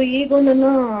 ಅದು ಈಗೂನು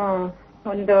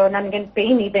ಒಂದು ನನ್ಗೆ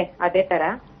ಪೇನ್ ಇದೆ ಅದೇ ತರ.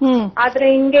 ಆದ್ರೆ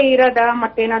ಹಿಂಗೆ ಇರೋದ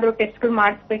ಮತ್ತೇನಾದ್ರೂ ಟೆಸ್ಟ್ಗಳು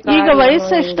ಮಾಡಿಸ್ಬೇಕು. ಈಗ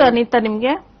ವಯಸ್ಸು ಎಷ್ಟು ಅನಿತಾ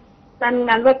ನಿಮ್ಗೆ? ನನ್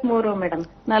 43 ಮೇಡಮ್.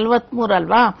 43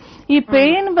 ಅಲ್ವಾ? ಈ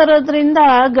ಪೇನ್ ಬರೋದ್ರಿಂದ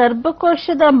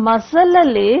ಗರ್ಭಕೋಶದ ಮಸಲ್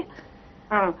ಅಲ್ಲಿ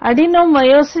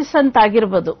ಅಡಿನೋಮಯೋಸಿಸ್ ಅಂತ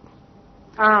ಆಗಿರ್ಬೋದು.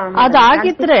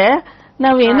 ಅದಾಗಿದ್ರೆ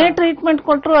ನಾವ್ ಏನೇ ಟ್ರೀಟ್ಮೆಂಟ್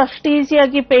ಕೊಟ್ರು ಅಷ್ಟು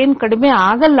ಈಸಿಯಾಗಿ ಪೇನ್ ಕಡಿಮೆ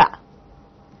ಆಗಲ್ಲ.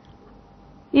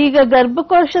 ಈಗ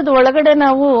ಗರ್ಭಕೋಶದ ಒಳಗಡೆ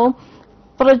ನಾವು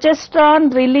ಪ್ರೊಜೆಸ್ಟ್ರಾನ್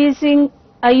ರಿಲೀಸಿಂಗ್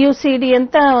IUCD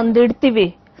ಅಂತ ಒಂದ್ ಇಡ್ತೀವಿ.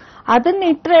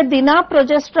 ಅದನ್ನ ಇಟ್ರೆ ದಿನಾ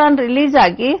ಪ್ರೊಜೆಸ್ಟ್ರಾನ್ ರಿಲೀಸ್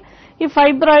ಆಗಿ ಈ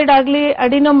ಫೈಬ್ರಾಯ್ಡ್ ಆಗ್ಲಿ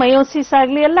ಅಡಿನೋಮಯೋಸಿಸ್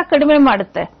ಆಗ್ಲಿ ಎಲ್ಲ ಕಡಿಮೆ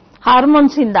ಮಾಡುತ್ತೆ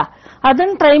ಹಾರ್ಮೋನ್ಸ್ ಇಂದ.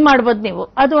 ಅದನ್ನ ಟ್ರೈ ಮಾಡ್ಬೋದು ನೀವು.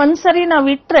 ಅದು ಒಂದ್ಸರಿ ನಾವ್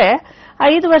ಇಟ್ರೆ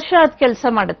 5 ವರ್ಷ ಅದ್ ಕೆಲಸ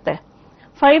ಮಾಡುತ್ತೆ.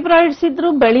 ಫೈಬ್ರಾಯ್ಡ್ಸ್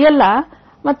ಇದ್ರೂ ಬೆಳೆಯಲ್ಲ,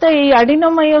 ಮತ್ತೆ ಈ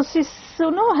ಅಡಿನೋಮಯೋಸಿಸ್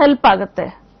ಹೆಲ್ಪ್ ಆಗುತ್ತೆ.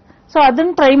 ಸೊ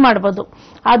ಅದನ್ನ ಟ್ರೈ ಮಾಡ್ಬೋದು.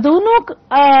 ಅದೂನು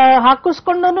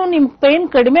ಹಾಕಿಸ್ಕೊಂಡು ನಿಮ್ ಪೇನ್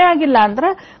ಕಡಿಮೆ ಆಗಿಲ್ಲ ಅಂದ್ರೆ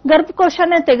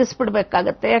ಗರ್ಭಕೋಶನೇ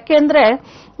ತೆಗೆಸ್ಬಿಡ್ಬೇಕಾಗತ್ತೆ. ಯಾಕೆಂದ್ರೆ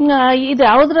ಇದು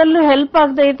ಯಾವ್ದ್ರಲ್ಲೂ ಹೆಲ್ಪ್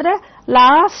ಆಗದೆ ಇದ್ರೆ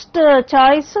ಲಾಸ್ಟ್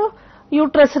ಚಾಯ್ಸ್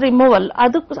ಯೂಟ್ರಸ್ ರಿಮೂವಲ್.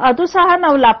 ಅದು ಸಹ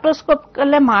ನಾವು ಲ್ಯಾಪ್ರೋಸ್ಕೋಪ್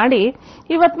ಅಲ್ಲೇ ಮಾಡಿ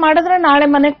ಇವತ್ ಮಾಡಿದ್ರೆ ನಾಳೆ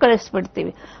ಮನೆಗೆ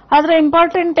ಕಳಿಸ್ಬಿಡ್ತೀವಿ. ಆದ್ರೆ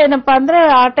ಇಂಪಾರ್ಟೆಂಟ್ ಏನಪ್ಪಾ ಅಂದ್ರೆ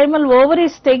ಆ ಟೈಮಲ್ಲಿ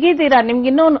ಓವರೀಸ್ ತೆಗೀದಿರಾ,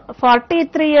 ನಿಮ್ಗಿನ್ನೂ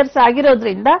 43 ಇಯರ್ಸ್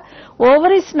ಆಗಿರೋದ್ರಿಂದ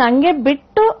ಓವರೀಸ್ ನಂಗೆ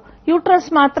ಬಿಟ್ಟು ಯೂಟ್ರಸ್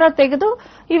ಮಾತ್ರ ತೆಗೆದು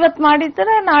ಇವತ್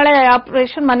ಮಾಡಿದ್ರೆ ನಾಳೆ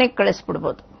ಆಪರೇಷನ್ ಮನೆಗೆ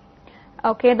ಕಳಿಸ್ಬಿಡ್ಬೋದು.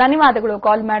 ಓಕೆ, ಧನ್ಯವಾದಗಳು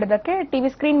ಕಾಲ್ ಮಾಡೋದಕ್ಕೆ. ಟಿವಿ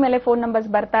ಸ್ಕ್ರೀನ್ ಮೇಲೆ ಫೋನ್ ನಂಬರ್ಸ್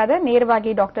ಬರ್ತಾ ಇದೆ.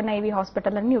 ನೇರವಾಗಿ ಡಾಕ್ಟರ್ನ AV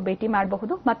ಹಾಸ್ಪಿಟಲ್ ಅನ್ನು ನೀವು ಭೇಟಿ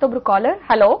ಮಾಡಬಹುದು. ಮತ್ತೊಬ್ರು ಕಾಲರ್.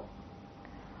 ಹಲೋ.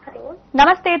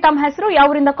 ನಮಸ್ತೆ, ತಮ್ಮ ಹೆಸರು?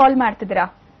 ಯಾವೂರಿಂದ ಕಾಲ್ ಮಾಡ್ತಿದ್ದೀರಾ?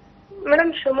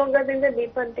 ಮೇಡಮ್, ಶಿವಮೊಗ್ಗದಿಂದ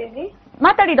ದೀಪ ಅಂತ ಹೇಳಿ.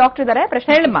 ಮಾತಾಡಿ, ಡಾಕ್ಟರ್ ಇದಾರೆ,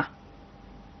 ಪ್ರಶ್ನೆ ಹೇಳಮ್ಮ.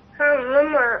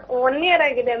 ಮ್ಯಾಮ್, 1 ಇಯರ್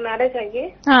ಆಗಿದೆ ಮ್ಯಾರೇಜ್ ಆಗಿ.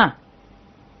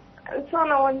 ಸೊ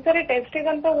ನಾವ್ ಒಂದ್ಸರಿ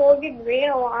ಟೆಸ್ಟಿಗಂತ ಹೋಗಿದ್ವಿ.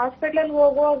 ಹಾಸ್ಪಿಟಲ್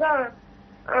ಹೋಗುವಾಗ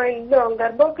ಇದು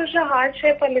ಗರ್ಭಕೋಶ ಹಾರ್ಟ್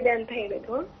ಶೇಪ್ ಅಲ್ಲಿ ಇದೆ ಅಂತ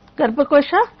ಹೇಳಿದ್ರು.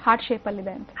 ಗರ್ಭಕೋಶ ಹಾರ್ಟ್ ಶೇಪ್ ಅಲ್ಲಿ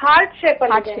ಇದೆ ಅಂತ. ಹಾರ್ಟ್ ಶೇಪ್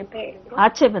ಅಲ್ಲಿ ಇದೆ ಅಂತ ಹೇಳಿದ್ರು.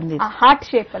 ಆಚೆ ಬಂದಿದೆ. ಹಾರ್ಟ್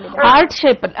ಶೇಪ್ ಅಲ್ಲಿ. ಹಾರ್ಟ್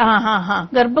ಶೇಪ್ ಅಲ್ಲಿ.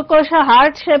 ಗರ್ಭಕೋಶ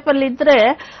ಹಾರ್ಟ್ ಶೇಪ್ ಅಲ್ಲಿ ಇದ್ರೆ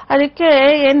ಅದಕ್ಕೆ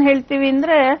ಏನ್ ಹೇಳ್ತೀವಿ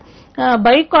ಅಂದ್ರೆ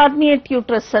ಬೈಕಾರ್ನಿಯೇಟ್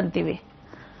ಯೂಟ್ರಸ್ ಅಂತೀವಿ.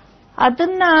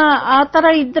 ಅದನ್ನ ಆ ತರ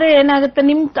ಇದ್ರೆ ಏನಾಗುತ್ತೆ,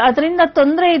 ನಿಮ್ ಅದರಿಂದ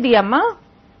ತೊಂದ್ರೆ ಇದೆಯಮ್ಮ?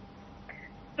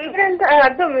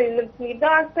 ಅದು ಇದು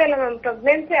ಆಗ್ತಾ ಇಲ್ಲ ಮ್ಯಾಮ್,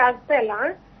 ಪ್ರೆಗ್ನೆನ್ಸಿ ಆಗ್ತಾ ಇಲ್ಲ.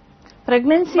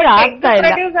 ಪ್ರೆಗ್ನೆನ್ಸಿ ಆಗ್ತಾ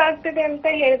ಇಲ್ಲ, ಆಗ್ತಿದೆ ಅಂತ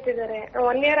ಹೇಳ್ತಿದ್ದಾರೆ.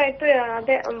 1 ಇಯರ್ ಆಯ್ತು.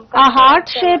 ಅದೇ ಆ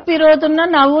ಹಾರ್ಟ್ ಶೇಪ್ ಇರೋದನ್ನ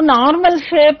ನಾವು ನಾರ್ಮಲ್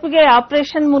ಶೇಪ್ಗೆ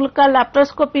ಆಪರೇಷನ್ ಮೂಲಕ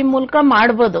ಲ್ಯಾಪ್ರೋಸ್ಕೋಪಿ ಮೂಲಕ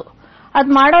ಮಾಡಬಹುದು.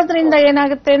 ಅದ್ ಮಾಡೋದ್ರಿಂದ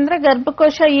ಏನಾಗುತ್ತೆ ಅಂದ್ರೆ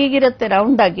ಗರ್ಭಕೋಶ ಹೀಗಿರುತ್ತೆ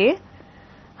ರೌಂಡ್ ಆಗಿ.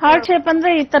 ಹಾರ್ಟ್ ಶೇಪ್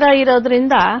ಅಂದ್ರೆ ಈ ತರ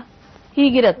ಇರೋದ್ರಿಂದ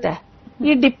ಹೀಗಿರುತ್ತೆ.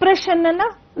 ಈ ಡಿಪ್ರೆಷನ್ ಅನ್ನ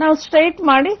ನಾವು ಸ್ಟ್ರೈಟ್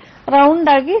ಮಾಡಿ ರೌಂಡ್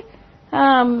ಆಗಿ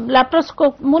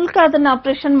ಲ್ಯಾಪ್ರೋಸ್ಕೋಪ್ ಮೂಲಕ ಅದನ್ನ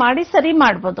ಆಪರೇಷನ್ ಮಾಡಿ ಸರಿ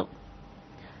ಮಾಡಬಹುದು.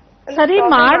 ಸರಿ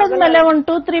ಮಾಡದ್ಮೇಲೆ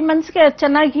 1-2-3 ಮಂತ್ಸ್ಗೆ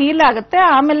ಚೆನ್ನಾಗಿ ಹೀಲ್ ಆಗುತ್ತೆ.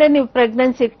 ಆಮೇಲೆ ನೀವು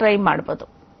ಪ್ರೆಗ್ನೆನ್ಸಿ ಟ್ರೈ ಮಾಡಬಹುದು.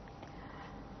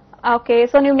 ಓಕೆ,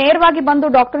 ಸೊ ನೀವು ನೇರವಾಗಿ ಬಂದು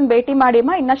ಡಾಕ್ಟರ್ ಭೇಟಿ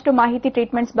ಮಾಡಿಮ್ಮ. ಇನ್ನಷ್ಟು ಮಾಹಿತಿ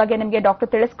ಟ್ರೀಟ್ಮೆಂಟ್ಸ್ ಬಗ್ಗೆ ನಿಮಗೆ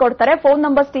doctor ತಿಳಿಸ್ಕೊಡ್ತಾರೆ. Phone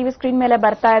numbers TV screen ಮೇಲೆ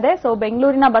ಬರ್ತಾ ಇದೆ. ಸೊ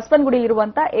ಬೆಂಗಳೂರಿನ ಬಸವನಗುಡಿ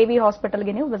ಇರುವಂತ AV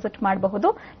ಹಾಸ್ಪಿಟಲ್ಗೆ ನೀವು ವಿಸಿಟ್ ಮಾಡಬಹುದು.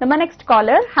 ನಮ್ಮ ನೆಕ್ಸ್ಟ್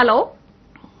ಕಾಲರ್. ಹಲೋ,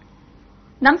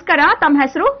 ನಮಸ್ಕಾರ, ತಮ್ಮ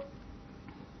ಹೆಸರು?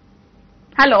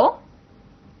 ಹಲೋ,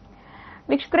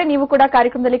 ವೀಕ್ಷಕರೇ, ನೀವು ಕೂಡ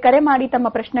ಕಾರ್ಯಕ್ರಮದಲ್ಲಿ ಕರೆ ಮಾಡಿ ತಮ್ಮ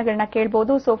ಪ್ರಶ್ನೆಗಳನ್ನ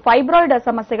ಕೇಳಬಹುದು. ಸೊ ಫೈಬ್ರಾಯ್ಡ್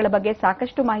ಸಮಸ್ಯೆಗಳ ಬಗ್ಗೆ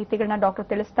ಸಾಕಷ್ಟು ಮಾಹಿತಿಗಳನ್ನ ಡಾಕ್ಟರ್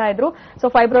ತಿಳಿಸ್ತಾ ಇದ್ರು. ಸೊ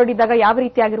ಫೈಬ್ರಾಯ್ಡ್ ಇದ್ದಾಗ ಯಾವ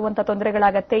ರೀತಿಯಾಗಿರುವಂತಹ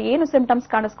ತೊಂದರೆಗಳಾಗುತ್ತೆ, ಏನು ಸಿಂಪ್ಟಮ್ಸ್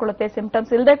ಕಾಣಿಸ್ಕೊಳ್ಳುತ್ತೆ,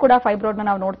 ಸಿಂಪ್ಟಮ್ಸ್ ಇಲ್ಲದೆ ಕೂಡ ಫೈಬ್ರಾಯ್ಡ್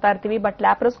ನಾವು ನೋಡ್ತಾ ಇರ್ತೀವಿ. ಬಟ್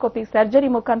ಲ್ಯಾಪ್ರೋಸ್ಕೋಪಿ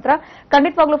ಸರ್ಜರಿ ಮುಖಾಂತರ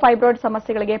ಖಂಡಿತವಾಗ್ಲೂ ಫೈಬ್ರಾಯ್ಡ್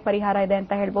ಸಮಸ್ಯೆಗಳಿಗೆ ಪರಿಹಾರ ಇದೆ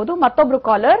ಅಂತ ಹೇಳ್ಬೋದು. ಮತ್ತೊಬ್ರು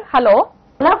ಕಾಲರ್. ಹಲೋ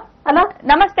ಹಲೋ,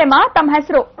 ನಮಸ್ತೆ ಮಾ, ತಮ್ಮ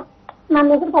ಹೆಸರು? ನನ್ನ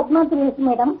ಹೆಸರು ಪದ್ಮಾವತಿ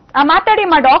ಮೇಡಮ್. ಮಾತಾಡಿ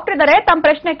ಮಾ, ಡಾಕ್ಟರ್ ಇದಾರೆ, ತಮ್ಮ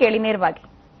ಪ್ರಶ್ನೆ ಕೇಳಿ ನೇರವಾಗಿ.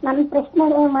 ನನ್ನ ಪ್ರಶ್ನೆ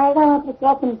ಮೇಡಮ್ ಹತ್ರ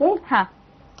ಕೇಳ್ತೀನಿ. ಹಾ,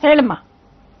 ಹೇಳಮ್ಮ.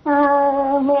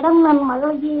 ಮೇಡಮ್, ನನ್ನ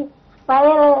ಮಗಳಿಗೆ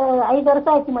 5 ವರ್ಷ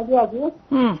ಆಯ್ತು ಮದುವೆ ಆಗಿ.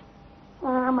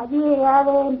 ಮದುವೆ ಯಾವ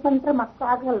ಅಂತಂದ್ರೆ ಮಕ್ಕಳು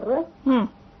ಆಗಲ್ರು.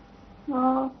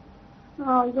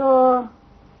 ಇದು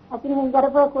ಅಕಿನ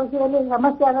ಗರ್ಭಕೋಶದಲ್ಲಿ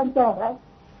ಸಮಸ್ಯೆ ಅದ ಅಂತ ಹೇಳ್ರ.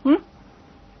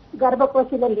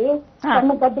 ಗರ್ಭಕೋಶದಲ್ಲಿ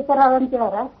ಸಣ್ಣ ಗಡ್ಡೆ ತರ ಅದ ಅಂತ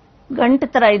ಹೇಳ್ರ. ಗಂಟು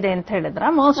ತರ ಇದೆ ಅಂತ ಹೇಳಿದ್ರ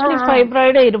ಮೋಸ್ಟ್ಲಿ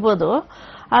ಫೈಬ್ರಾಯ್ಡ್ ಇರ್ಬೋದು.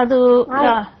 ಅದು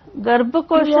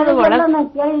ಗರ್ಭಕೋಶದ ಒಳಗೆ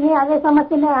ಕೇಳಿನಿ, ಅದೇ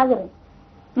ಸಮಸ್ಯೆನೇ ಆಗ್ರಿ.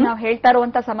 ನಾವು ಹೇಳ್ತಾ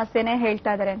ಇರುವಂತ ಸಮಸ್ಯೆನೇ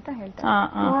ಹೇಳ್ತಾ ಇದಾರೆ ಅಂತ ಹೇಳ್ತಾರೆ.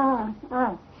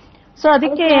 ಸೊ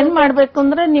ಅದಕ್ಕೆ ಏನ್ ಮಾಡ್ಬೇಕು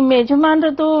ಅಂದ್ರೆ ನಿಮ್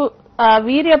ಯಜಮಾನ್ರದ್ದು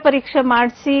ವೀರ್ಯ ಪರೀಕ್ಷೆ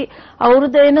ಮಾಡಿಸಿ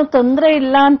ಅವ್ರದ್ದೇನು ತೊಂದ್ರೆ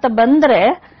ಇಲ್ಲ ಅಂತ ಬಂದ್ರೆ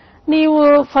ನೀವು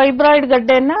ಫೈಬ್ರಾಯ್ಡ್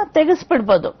ಗಡ್ಡೆನ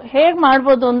ತೆಗೆಸ್ಬಿಡ್ಬೋದು. ಹೇಗ್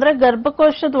ಮಾಡ್ಬೋದು ಅಂದ್ರೆ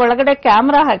ಗರ್ಭಕೋಶದ ಒಳಗಡೆ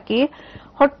ಕ್ಯಾಮ್ರಾ ಹಾಕಿ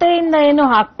ಹೊಟ್ಟೆಯಿಂದ ಏನು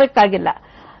ಹಾಕ್ಬೇಕಾಗಿಲ್ಲ.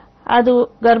 ಅದು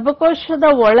ಗರ್ಭಕೋಶದ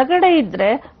ಒಳಗಡೆ ಇದ್ರೆ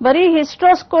ಬರೀ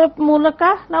ಹಿಸ್ಟ್ರೋಸ್ಕೋಪ್ ಮೂಲಕ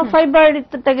ನಾವು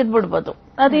ಫೈಬ್ರಾಯ್ಡ್ ತೆಗೆದ್ಬಿಡ್ಬೋದು.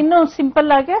 ಅದು ಇನ್ನೂ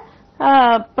ಸಿಂಪಲ್ ಆಗಿ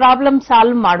ಪ್ರಾಬ್ಲಮ್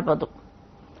ಸಾಲ್ವ್ ಮಾಡಬಹುದು.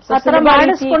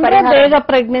 ಮಾಡಿಸ್ಕೊಂಡ್ರೆ ಬೇಗ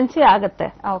ಪ್ರೆಗ್ನೆನ್ಸಿ ಆಗುತ್ತೆ.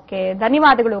 ಓಕೆ,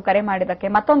 ಧನ್ಯವಾದಗಳು ಕರೆ ಮಾಡಿದಕ್ಕೆ.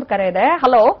 ಮತ್ತೊಂದು ಕರೆ ಇದೆ.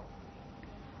 ಹಲೋ,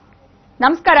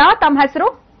 ನಮಸ್ಕಾರ, ತಮ್ಮ ಹೆಸರು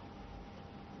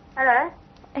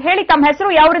ಹೇಳಿ? ತಮ್ಮ ಹೆಸರು,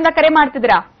 ಯಾವರಿಂದ ಕರೆ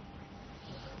ಮಾಡ್ತಿದ್ದೀರಾ?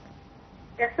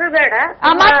 ಹೆಸರು ಬೇಡ,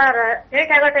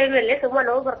 ಆಗೋ ಟೈಮಲ್ಲಿ ತುಂಬಾ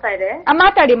ನೋವು ಬರ್ತಾ ಇದೆ.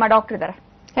 ಮಾತಾಡಿ ಮಾ, ಡಾಕ್ಟರ್ ಇದಾರೆ,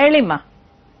 ಹೇಳಿಮ್ಮ.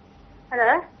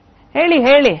 ಹೇಳಿ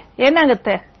ಹೇಳಿ,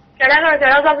 ಏನಾಗುತ್ತೆ?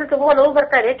 ಕೆಳಗಾಗ್ಲಿ ತುಂಬಾ ನೋವು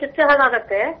ಬರ್ತಾ ಇದೆ, ಚುಚ್ಚು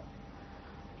ಹಾಗಾಗತ್ತೆ.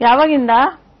 ಯಾವಾಗಿಂದ?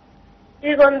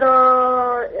 ಈಗ ಒಂದು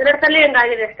 2 ಸಲ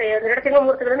ಹೆಂಗಾಗಿದೆ ಅಷ್ಟೇ, 2 ತಿಂಗಳು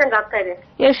 3 ತಿಂಗಳಿಂದ ಹೆಂಗ ಆಗ್ತಾ ಇದೆ.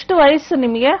 ಎಷ್ಟು ವಯಸ್ಸು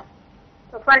ನಿಮ್ಗೆ?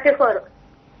 44.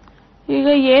 ಈಗ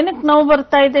ಏನಕ್ಕೆ ನೋವು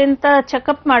ಬರ್ತಾ ಇದೆ ಅಂತ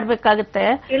ಚೆಕಪ್ ಮಾಡ್ಬೇಕಾಗತ್ತೆ.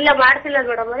 ಇಲ್ಲ, ಮಾಡ್ತಿಲ್ಲ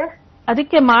ಮೇಡಮ್.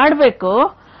 ಅದಕ್ಕೆ ಮಾಡ್ಬೇಕು.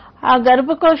 ಆ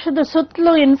ಗರ್ಭಕೋಶದ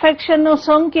ಸುತ್ತಲೂ ಇನ್ಫೆಕ್ಷನ್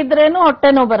ಸೋಂಕಿದ್ರೇನು ಹೊಟ್ಟೆ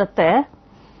ನೋವು ಬರುತ್ತೆ.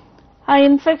 ಆ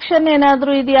ಇನ್ಫೆಕ್ಷನ್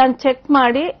ಏನಾದ್ರೂ ಇದೆಯಾ ಅಂತ ಚೆಕ್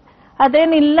ಮಾಡಿ,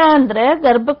 ಅದೇನಿಲ್ಲ ಅಂದ್ರೆ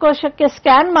ಗರ್ಭಕೋಶಕ್ಕೆ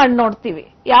ಸ್ಕ್ಯಾನ್ ಮಾಡಿ ನೋಡ್ತೀವಿ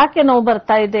ಯಾಕೆ ನೋವು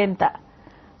ಬರ್ತಾ ಇದೆ ಅಂತ.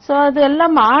 ಸೊ ಅದೆಲ್ಲ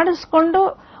ಮಾಡಿಸ್ಕೊಂಡು,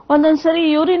 ಒಂದೊಂದ್ಸರಿ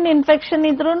ಯೂರಿನ್ ಇನ್ಫೆಕ್ಷನ್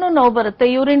ಇದ್ರೂ ನೋವು ಬರುತ್ತೆ,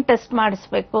 ಯೂರಿನ್ ಟೆಸ್ಟ್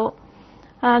ಮಾಡಿಸ್ಬೇಕು.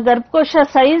 ಗರ್ಭಕೋಶ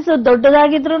ಸೈಜ್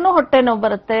ದೊಡ್ಡದಾಗಿದ್ರೂ ಹೊಟ್ಟೆ ನೋವು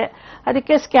ಬರುತ್ತೆ,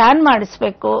 ಅದಕ್ಕೆ ಸ್ಕ್ಯಾನ್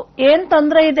ಮಾಡಿಸ್ಬೇಕು. ಏನ್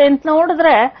ತೊಂದರೆ ಇದೆ ಅಂತ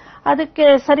ನೋಡಿದ್ರೆ ಅದಕ್ಕೆ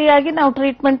ಸರಿಯಾಗಿ ನಾವು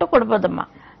ಟ್ರೀಟ್ಮೆಂಟ್ ಕೊಡ್ಬೋದಮ್ಮ.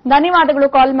 ಧನ್ಯವಾದಗಳು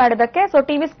ಕಾಲ್ ಮಾಡೋದಕ್ಕೆ. ಸೊ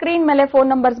ಟಿವಿ ಸ್ಕ್ರೀನ್ ಮೇಲೆ ಫೋನ್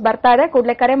ನಂಬರ್ಸ್ ಬರ್ತಾ ಇದೆ,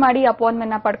 ಕೂಡಲೇ ಕರೆ ಮಾಡಿ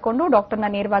ಅಪಾಯಿಂಟ್ಮೆಂಟ್ ನ ಪಡ್ಕೊಂಡು ಡಾಕ್ಟರ್ನ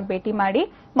ನೇರವಾಗಿ ಭೇಟಿ ಮಾಡಿ.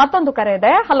 ಮತ್ತೊಂದು ಕರೆ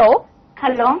ಇದೆ. ಹಲೋ.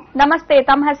 ಹಲೋ, ನಮಸ್ತೆ,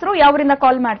 ತಮ್ಮ ಹೆಸರು, ಯಾವರಿಂದ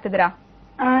ಕಾಲ್ ಮಾಡ್ತಿದ್ದೀರಾ?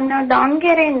 ನಾವು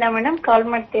ದಾವಣಗೆರೆಯಿಂದ ಮೇಡಮ್ ಕಾಲ್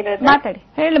ಮಾಡ್ತಿರೋದು. ಮಾತಾಡಿ.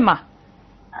 ಹೇಳಿಮ್ಮ.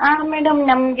 ಮೇಡಮ್,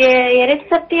 ನಮ್ಗೆ 2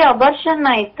 ಸರ್ತಿ ಅಬಾರ್ಷನ್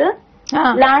ಆಯ್ತು.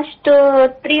 ಲಾಸ್ಟ್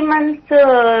 3 ಮಂತ್ಸ್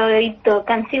ಇತ್ತು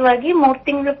ಕನ್ಸೀವ್ ಆಗಿ, 3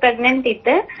 ತಿಂಗಳು ಪ್ರೆಗ್ನೆಂಟ್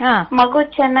ಇದ್ದೆ. ಮಗು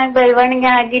ಚೆನ್ನಾಗಿ ಬೆಳವಣಿಗೆ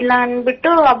ಆಗಿಲ್ಲ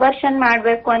ಅಂದ್ಬಿಟ್ಟು ಅಬಾರ್ಷನ್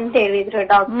ಮಾಡ್ಬೇಕು ಅಂತ ಹೇಳಿದ್ರು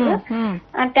ಡಾಕ್ಟರ್.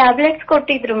 ಟ್ಯಾಬ್ಲೆಟ್ಸ್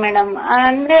ಕೊಟ್ಟಿದ್ರು ಮೇಡಮ್.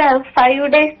 ಅಂದ್ರೆ 5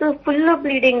 ಡೇಸ್ ಫುಲ್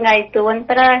ಬ್ಲೀಡಿಂಗ್ ಆಯ್ತು,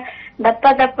 ಒಂಥರ ದಪ್ಪ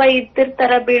ದಪ್ಪ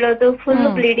ಇದ್ದಿರ್ತರ ಬೀಳೋದು, ಫುಲ್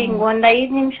ಬ್ಲೀಡಿಂಗ್, ಒಂದ್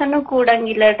 5 ನಿಮಿಷನೂ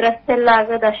ಕೂಡಂಗಿಲ್ಲ, ಡ್ರೆಸ್ ಎಲ್ಲ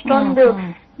ಆಗೋದು, ಅಷ್ಟೊಂದು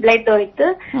ಬ್ಲಡ್ ಹೋಯ್ತು.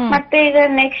 ಮತ್ತೆ ಈಗ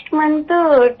ನೆಕ್ಸ್ಟ್ ಮಂತ್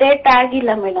ಡೇಟ್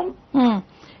ಆಗಿಲ್ಲ ಮೇಡಮ್.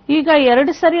 ಈಗ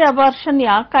 2 ಸರಿ ಅಬಾರ್ಷನ್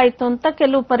ಯಾಕಾಯ್ತು ಅಂತ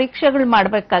ಕೆಲವು ಪರೀಕ್ಷೆಗಳು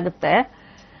ಮಾಡ್ಬೇಕಾಗುತ್ತೆ.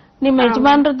 ನಿಮ್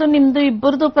ಯಜಮಾನ್ರದ್ದು ನಿಮ್ದು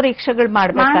ಇಬ್ಬರದು ಪರೀಕ್ಷೆಗಳು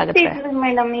ಮಾಡ್ಬೇಕಾಗುತ್ತೆ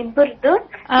ಮೇಡಮ್.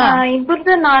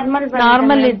 ಇಬ್ಬರದು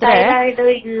ನಾರ್ಮಲ್ ಇದ್ರೆ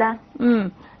ಇಲ್ಲ.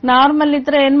 ನಾರ್ಮಲ್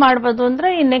ಇದ್ರೆ ಏನ್ ಮಾಡ್ಬೋದು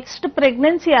ಅಂದ್ರೆ, ಈ ನೆಕ್ಸ್ಟ್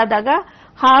ಪ್ರೆಗ್ನೆನ್ಸಿ ಆದಾಗ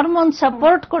ಹಾರ್ಮೋನ್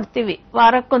ಸಪೋರ್ಟ್ ಕೊಡ್ತೀವಿ,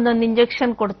 ವಾರಕ್ಕೊಂದೊಂದು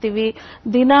ಇಂಜೆಕ್ಷನ್ ಕೊಡ್ತೀವಿ,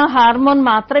 ದಿನ ಹಾರ್ಮೋನ್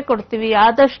ಮಾತ್ರೆ ಕೊಡ್ತೀವಿ.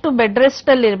 ಆದಷ್ಟು ಬೆಡ್ ರೆಸ್ಟ್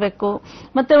ಅಲ್ಲಿ ಇರ್ಬೇಕು.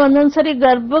 ಮತ್ತೆ ಒಂದೊಂದ್ಸರಿ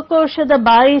ಗರ್ಭಕೋಶದ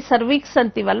ಬಾಯಿ ಸರ್ವಿಕ್ಸ್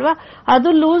ಅಂತೀವಲ್ವಾ,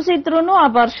 ಅದು ಲೂಸ್ ಇದ್ರೂನು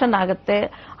ಅಬಾರ್ಷನ್ ಆಗುತ್ತೆ.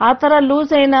 ಆತರ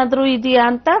ಲೂಸ್ ಏನಾದ್ರೂ ಇದೆಯಾ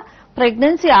ಅಂತ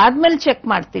ಪ್ರೆಗ್ನೆನ್ಸಿ ಆದ್ಮೇಲೆ ಚೆಕ್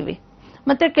ಮಾಡ್ತೀವಿ.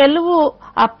 ಮತ್ತೆ ಕೆಲವು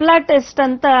ಅಪ್ಲಾ ಟೆಸ್ಟ್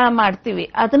ಅಂತ ಮಾಡ್ತೀವಿ,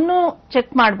 ಅದನ್ನು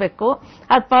ಚೆಕ್ ಮಾಡಬೇಕು.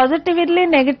 ಅದು ಪಾಸಿಟಿವ್ ಇರ್ಲಿ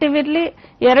ನೆಗೆಟಿವ್ ಇರ್ಲಿ,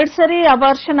 2 ಸರಿ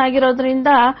ಅಬಾರ್ಷನ್ ಆಗಿರೋದ್ರಿಂದ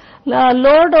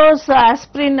ಲೋ ಡೋಸ್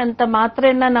ಆಸ್ಪ್ರಿನ್ ಅಂತ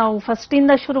ಮಾತ್ರೆನ ನಾವು ಫಸ್ಟ್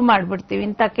ಇಂದ ಶುರು ಮಾಡ್ಬಿಡ್ತೀವಿ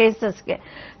ಇಂಥ ಕೇಸಸ್ಗೆ.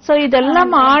 ಸೊ ಇದೆಲ್ಲ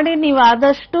ಮಾಡಿ ನೀವು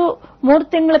ಆದಷ್ಟು 3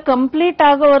 ತಿಂಗಳು ಕಂಪ್ಲೀಟ್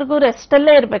ಆಗೋವರೆಗೂ ರೆಸ್ಟ್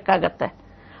ಅಲ್ಲೇ ಇರ್ಬೇಕಾಗತ್ತೆ.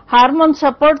 ಹಾರ್ಮೋನ್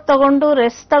ಸಪೋರ್ಟ್ ತಗೊಂಡು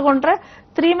ರೆಸ್ಟ್ ತಗೊಂಡ್ರೆ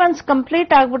 3 ಮಂತ್ಸ್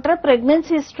ಕಂಪ್ಲೀಟ್ ಆಗ್ಬಿಟ್ರೆ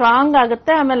ಪ್ರೆಗ್ನೆನ್ಸಿ ಸ್ಟ್ರಾಂಗ್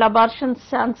ಆಗುತ್ತೆ, ಆಮೇಲೆ ಅಬಾರ್ಷನ್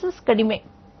ಚಾನ್ಸಸ್ ಕಡಿಮೆ.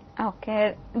 ಓಕೆ,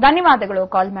 ಧನ್ಯವಾದಗಳು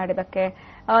ಕಾಲ್ ಮಾಡಿದಕ್ಕೆ.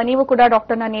 ನೀವು ಕೂಡ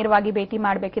ಡಾಕ್ಟರ್ನ ನೇರವಾಗಿ ಭೇಟಿ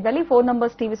ಮಾಡಬೇಕಿದ್ದಲ್ಲಿ ಫೋನ್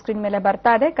ನಂಬರ್ಸ್ ಟಿವಿ ಸ್ಕ್ರೀನ್ ಮೇಲೆ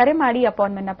ಬರ್ತಾ ಇದೆ, ಕರೆ ಮಾಡಿ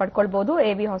ಅಪಾಯಿಂಟ್ಮೆಂಟ್ ನ ಪಡ್ಕೊಳ್ಬಹುದು,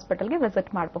 AV ಹಾಸ್ಪಿಟಲ್ಗೆ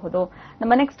ವಿಸಿಟ್ ಮಾಡಬಹುದು.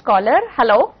 ನಮ್ಮ ನೆಕ್ಸ್ಟ್ ಕಾಲರ್.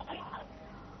 ಹಲೋ,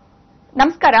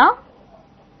 ನಮಸ್ಕಾರ.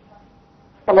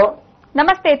 ಹಲೋ,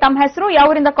 ನಮಸ್ತೆ, ತಮ್ಮ ಹೆಸರು,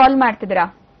 ಯಾವೂರಿಂದ ಕಾಲ್ ಮಾಡ್ತಿದ್ದೀರಾ?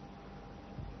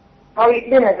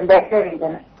 ಇಲ್ಲಿ ಮೇಡಮ್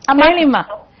ಬೆಂಗಳೂರಿಂದಾನೆ. ಹೇಳಿಮ್ಮ,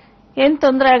 ಏನ್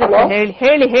ತೊಂದ್ರೆ ಆಗುತ್ತೆ ಹೇಳಿ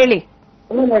ಹೇಳಿ ಹೇಳಿ.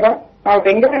 ಮೇಡಮ್ ನಾವು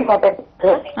ಬೆಂಗಳೂರಿಂದ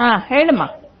ಮಾತಾಡ್ತಿದ್ದು. ಹೇಳಿಮ್ಮ,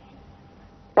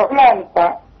 ಭವ್ಯ ಅಂತ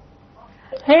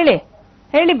ಹೇಳಿ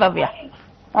ಹೇಳಿ ಭವ್ಯ.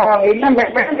 ಇಲ್ಲ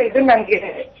ಮೇಡಮ್, ಇದು ನಂಗೆ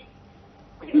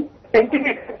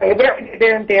ಸೆಂಟಿಮೀಟರ್ ಇದೆ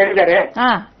ಅಂತ ಹೇಳಿದ್ದಾರೆ.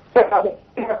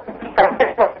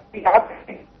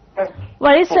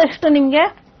 ವಯಸ್ಸು ಎಷ್ಟು ನಿಮ್ಗೆ?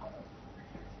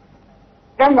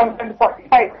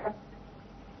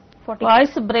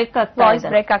 ವಾಯ್ಸ್ ಬ್ರೇಕ್ ಆಗ್ತಾ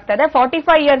ಇದೆ.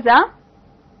 45 ಇಯರ್ಸ್.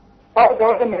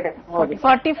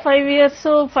 45 ಇಯರ್ಸ್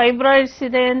ಫೈಬ್ರಾಯ್ಡ್ಸ್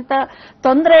ಇದೆ ಅಂತ.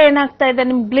 ತೊಂದ್ರೆ ಏನಾಗ್ತಾ ಇದೆ?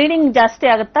 ನಿಮ್ ಬ್ಲೀಡಿಂಗ್ ಜಾಸ್ತಿ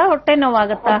ಆಗುತ್ತಾ, ಹೊಟ್ಟೆ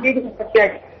ನೋವಾಗುತ್ತಾ?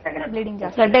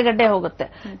 ಗಡ್ಡೆ ಹೋಗುತ್ತೆ.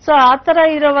 ಸೊ ಆತರ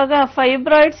ಇರುವಾಗ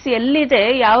ಫೈಬ್ರಾಯ್ಡ್ಸ್ ಎಲ್ಲಿದೆ,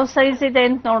 ಯಾವ ಸೈಜ್ ಇದೆ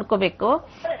ಅಂತ ನೋಡ್ಕೋಬೇಕು.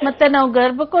 ಮತ್ತೆ ನಾವು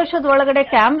ಗರ್ಭಕೋಶದ ಒಳಗಡೆ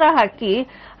ಕ್ಯಾಮ್ರಾ ಹಾಕಿ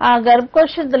ಆ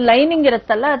ಗರ್ಭಕೋಶದ ಲೈನಿಂಗ್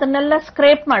ಇರುತ್ತಲ್ಲ ಅದನ್ನೆಲ್ಲ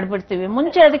ಸ್ಕ್ರೇಪ್ ಮಾಡ್ಬಿಡ್ತೀವಿ.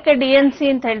 ಮುಂಚೆ ಅದಕ್ಕೆ DNC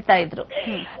ಅಂತ ಹೇಳ್ತಾ ಇದ್ರು.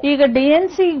 ಈಗ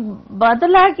DNC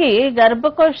ಬದಲಾಗಿ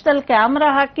ಗರ್ಭಕೋಶದಲ್ಲಿ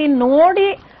ಕ್ಯಾಮ್ರಾ ಹಾಕಿ ನೋಡಿ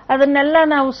ಅದನ್ನೆಲ್ಲ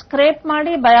ನಾವು ಸ್ಕ್ರೇಪ್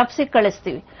ಮಾಡಿ ಬಯಾಪ್ಸಿ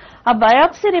ಕಳಿಸ್ತೀವಿ. ಆ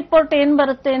ಬಯಾಪ್ಸಿ ರಿಪೋರ್ಟ್ ಏನ್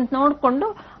ಬರುತ್ತೆ ಅಂತ ನೋಡ್ಕೊಂಡು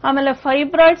ಆಮೇಲೆ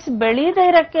ಫೈಬ್ರಾಯ್ಡ್ಸ್ ಬೆಳೀದೇ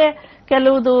ಇರಕ್ಕೆ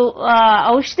ಕೆಲವುದು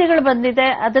ಔಷಧಿಗಳು ಬಂದಿದೆ,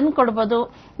 ಅದನ್ನ ಕೊಡ್ಬೋದು.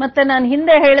 ಮತ್ತೆ ನಾನು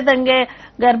ಹಿಂದೆ ಹೇಳ್ದಂಗೆ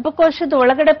ಗರ್ಭಕೋಶದ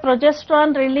ಒಳಗಡೆ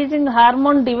ಪ್ರೊಜೆಸ್ಟ್ರಾನ್ ರಿಲೀಸಿಂಗ್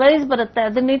ಹಾರ್ಮೋನ್ ಡಿವೈಸ್ ಬರುತ್ತೆ,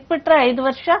 ಅದನ್ನ ಇಟ್ಬಿಟ್ರೆ 5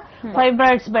 ವರ್ಷ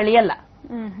ಫೈಬ್ರಾಯ್ಡ್ಸ್ ಬೆಳೆಯಲ್ಲ.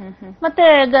 ಮತ್ತೆ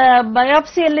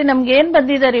ಬಯಾಪ್ಸಿಯಲ್ಲಿ ನಮ್ಗೆ ಏನ್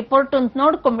ಬಂದಿದೆ ರಿಪೋರ್ಟ್ ಅಂತ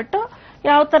ನೋಡ್ಕೊಂಡ್ಬಿಟ್ಟು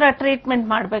ಯಾವ ತರ ಟ್ರೀಟ್ಮೆಂಟ್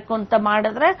ಮಾಡ್ಬೇಕು ಅಂತ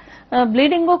ಮಾಡಿದ್ರೆ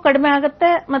ಬ್ಲೀಡಿಂಗು ಕಡಿಮೆ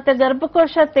ಆಗುತ್ತೆ, ಮತ್ತೆ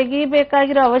ಗರ್ಭಕೋಶ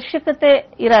ತೆಗಿಬೇಕಾಗಿರೋ ಅವಶ್ಯಕತೆ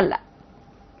ಇರಲ್ಲ.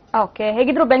 ಓಕೆ,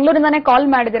 ಹೇಗಿದ್ರು ಬೆಂಗಳೂರಿಂದಾನೇ ಕಾಲ್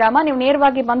ಮಾಡಿದಿರಮ್ಮ, ನೀವು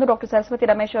ನೇರವಾಗಿ ಬಂದು ಡಾಕ್ಟರ್ ಸರಸ್ವತಿ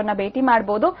ರಮೇಶ್ ಅವ್ರನ್ನ ಭೇಟಿ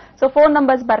ಮಾಡಬಹುದು. ಸೊ ಫೋನ್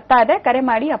ನಂಬರ್ಸ್ ಬರ್ತಾ ಇದೆ, ಕರೆ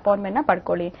ಮಾಡಿ ಅಪಾಯಿಂಟ್ಮೆಂಟ್ ನ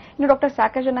ಪಡ್ಕೊಳ್ಳಿ. ಇನ್ನು ಡಾಕ್ಟರ್,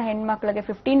 ಸಾಕಷ್ಟು ಜನ ಹೆಣ್ಮಕ್ಳಿಗೆ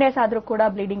 15 ಡೇಸ್ ಆದ್ರೂ ಕೂಡ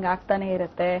ಬ್ಲೀಡಿಂಗ್ ಆಗ್ತಾನೆ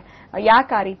ಇರುತ್ತೆ,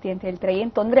 ಯಾಕೆ ಆ ರೀತಿ ಅಂತ ಹೇಳ್ತೀರಾ?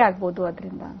 ಏನ್ ತೊಂದರೆ ಆಗ್ಬೋದು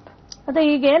ಅದರಿಂದ ಅಂತ? ಅದೇ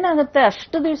ಈಗ ಏನಾಗುತ್ತೆ,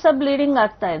 ಅಷ್ಟು ದಿವಸ ಬ್ಲೀಡಿಂಗ್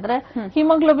ಆಗ್ತಾ ಇದ್ರೆ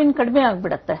ಹಿಮೋಗ್ಲೋಬಿನ್ ಕಡಿಮೆ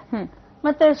ಆಗ್ಬಿಡತ್ತೆ,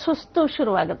 ಮತ್ತೆ ಸುಸ್ತು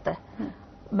ಶುರುವಾಗುತ್ತೆ.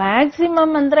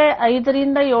 ಮ್ಯಾಕ್ಸಿಮಮ್ ಅಂದ್ರೆ 5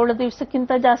 ರಿಂದ 7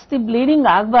 ದಿವಸಕ್ಕಿಂತ ಜಾಸ್ತಿ ಬ್ಲೀಡಿಂಗ್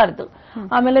ಆಗ್ಬಾರ್ದು.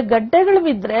 ಆಮೇಲೆ ಗಡ್ಡೆಗಳು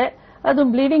ಬಿದ್ರೆ ಅದು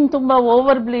ಬ್ಲೀಡಿಂಗ್ ತುಂಬಾ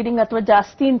ಓವರ್ ಬ್ಲೀಡಿಂಗ್ ಅಥವಾ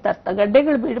ಜಾಸ್ತಿ ಅಂತ ಅರ್ಥ.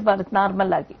 ಗಡ್ಡೆಗಳು ಬೀಳಬಾರ್ದು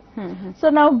ನಾರ್ಮಲ್ ಆಗಿ. ಸೊ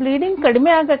ನಾವು ಬ್ಲೀಡಿಂಗ್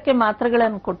ಕಡಿಮೆ ಆಗಕ್ಕೆ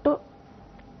ಮಾತ್ರೆಗಳನ್ನು ಕೊಟ್ಟು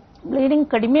ಬ್ಲೀಡಿಂಗ್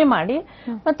ಕಡಿಮೆ ಮಾಡಿ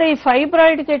ಮತ್ತೆ ಈ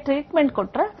ಫೈಬ್ರಾಯ್ಡ್ಗೆ ಟ್ರೀಟ್ಮೆಂಟ್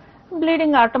ಕೊಟ್ರೆ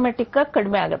ಬ್ಲೀಡಿಂಗ್ ಆಟೋಮೆಟಿಕ್ ಆಗಿ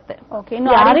ಕಡಿಮೆ ಆಗುತ್ತೆ.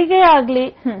 ಯಾರಿಗೇ ಆಗ್ಲಿ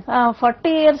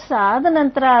 40 ಇಯರ್ಸ್ ಆದ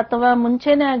ನಂತರ ಅಥವಾ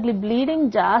ಮುಂಚೆನೆ ಆಗ್ಲಿ ಬ್ಲೀಡಿಂಗ್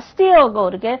ಜಾಸ್ತಿ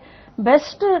ಹೋಗೋರ್ಗೆ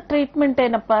ಬೆಸ್ಟ್ ಟ್ರೀಟ್ಮೆಂಟ್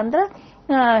ಏನಪ್ಪಾ ಅಂದ್ರೆ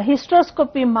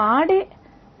ಹಿಸ್ಟ್ರೋಸ್ಕೋಪಿ ಮಾಡಿ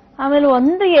ಆಮೇಲೆ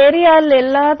ಒಂದು ಏರಿಯಾಲ್ಲಿ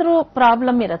ಎಲ್ಲಾದ್ರೂ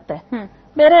ಪ್ರಾಬ್ಲಮ್ ಇರುತ್ತೆ,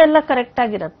 ಬೇರೆ ಎಲ್ಲ ಕರೆಕ್ಟ್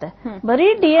ಆಗಿರುತ್ತೆ. ಬರೀ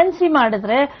DNC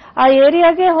ಮಾಡಿದ್ರೆ ಆ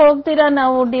ಏರಿಯಾಗೆ ಹೋಗ್ತೀರಾ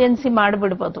ನಾವು DNC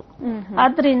ಮಾಡಿಬಿಡ್ಬೋದು.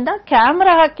 ಆದ್ರಿಂದ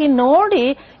ಕ್ಯಾಮ್ರಾ ಹಾಕಿ ನೋಡಿ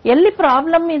ಎಲ್ಲಿ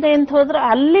ಪ್ರಾಬ್ಲಮ್ ಇದೆ ಅಂತ ಹೋದ್ರೆ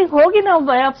ಅಲ್ಲಿಗೆ ಹೋಗಿ ನಾವು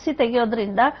ಬಯಾಪ್ಸಿ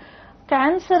ತೆಗೆಯೋದ್ರಿಂದ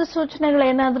ಕ್ಯಾನ್ಸರ್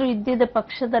ಸೂಚನೆಗಳೇನಾದ್ರೂ ಇದ್ದಿದ್ದ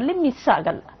ಪಕ್ಷದಲ್ಲಿ ಮಿಸ್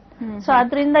ಆಗಲ್ಲ. ಸೊ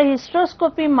ಆದ್ರಿಂದ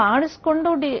ಹಿಸ್ಟ್ರೋಸ್ಕೋಪಿ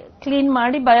ಮಾಡಿಸ್ಕೊಂಡು ಕ್ಲೀನ್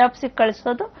ಮಾಡಿ ಬಯಾಪ್ಸಿ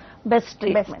ಕಳಿಸೋದು ಬೆಸ್ಟ್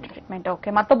ಟ್ರೀಟ್ಮೆಂಟ್. ಓಕೆ,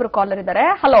 ಮತ್ತೊಬ್ರು ಕಾಲರ್ ಇದ್ದಾರೆ.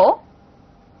 ಹಲೋ.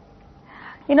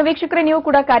 ಇನ್ನು ವೀಕ್ಷಕರೇ, ನೀವು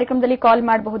ಕೂಡ ಕಾರ್ಯಕ್ರಮದಲ್ಲಿ ಕಾಲ್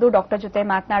ಮಾಡಬಹುದು, ಡಾಕ್ಟರ್ ಜೊತೆ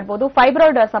ಮಾತನಾಡಬಹುದು.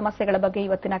 ಫೈಬ್ರಾಯ್ಡ್ ಸಮಸ್ಯೆಗಳ ಬಗ್ಗೆ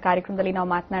ಇವತ್ತಿನ ಕಾರ್ಯಕ್ರಮದಲ್ಲಿ ನಾವು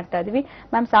ಮಾತನಾಡ್ತಾ ಇದೀವಿ.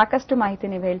 ಮ್ಯಾಮ್, ಸಾಕಷ್ಟು ಮಾಹಿತಿ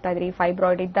ನೀವು ಹೇಳ್ತಾ ಇದ್ರಿ,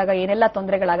 ಫೈಬ್ರಾಯ್ಡ್ ಇದ್ದಾಗ ಏನೆಲ್ಲ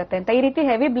ತೊಂದರೆಗಳಾಗುತ್ತೆ ಅಂತ. ಈ ರೀತಿ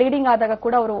ಹೆವಿ ಬ್ಲೀಡಿಂಗ್ ಆದಾಗ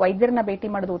ಕೂಡ ಅವರು ವೈದ್ಯರನ್ನ ಭೇಟಿ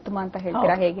ಮಾಡೋದು ಉತ್ತಮ ಅಂತ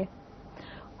ಹೇಳ್ತೀರಾ, ಹೇಗೆ?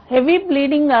 ಹೆವಿ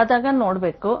ಬ್ಲೀಡಿಂಗ್ ಆದಾಗ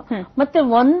ನೋಡ್ಬೇಕು. ಮತ್ತೆ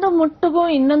ಒಂದು ಮುಟ್ಟಿಗೂ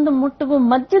ಇನ್ನೊಂದು ಮುಟ್ಟಿಗೂ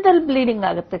ಮಧ್ಯದಲ್ಲಿ ಬ್ಲೀಡಿಂಗ್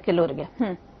ಆಗುತ್ತೆ ಕೆಲವರಿಗೆ,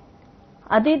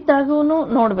 ಅದಿದ್ದಾಗೂ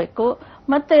ನೋಡ್ಬೇಕು.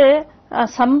 ಮತ್ತೆ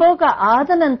ಸಂಭೋಗ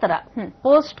ಆದ ನಂತರ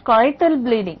ಪೋಸ್ಟ್ ಕಾಯಿಟಲ್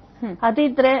ಬ್ಲೀಡಿಂಗ್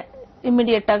ಅದಿದ್ರೆ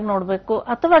ಇಮಿಡಿಯೇಟ್ ಆಗಿ ನೋಡ್ಬೇಕು.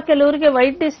 ಅಥವಾ ಕೆಲವರಿಗೆ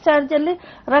ವೈಟ್ ಡಿಸ್ಚಾರ್ಜ್ ಅಲ್ಲಿ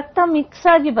ರಕ್ತ ಮಿಕ್ಸ್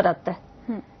ಆಗಿ ಬರುತ್ತೆ.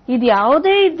 ಇದು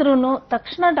ಯಾವುದೇ ಇದ್ರೂನು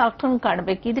ತಕ್ಷಣ ಡಾಕ್ಟರ್ನ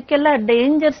ಕಾಣಬೇಕು. ಇದಕ್ಕೆಲ್ಲ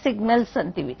ಡೇಂಜರ್ ಸಿಗ್ನಲ್ಸ್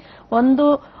ಅಂತೀವಿ. ಒಂದು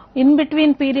ಇನ್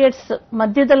ಬಿಟ್ವೀನ್ ಪೀರಿಯಡ್ಸ್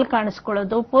ಮಧ್ಯದಲ್ಲಿ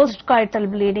ಕಾಣಿಸ್ಕೊಳ್ಳೋದು, ಪೋಸ್ಟ್ ಕಾಯಿಟಲ್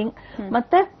ಬ್ಲೀಡಿಂಗ್,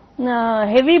 ಮತ್ತೆ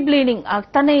ಹೆವಿ ಬ್ಲೀಡಿಂಗ್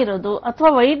ಆಗ್ತಾನೆ ಇರೋದು, ಅಥವಾ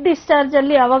ವೈಟ್ ಡಿಸ್ಚಾರ್ಜ್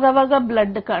ಅಲ್ಲಿ ಅವಾಗವಾಗ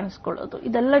ಬ್ಲಡ್ ಕಾಣಿಸ್ಕೊಳ್ಳೋದು,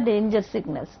 ಇದೆಲ್ಲ ಡೇಂಜರ್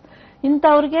ಸಿಗ್ನಲ್ಸ್.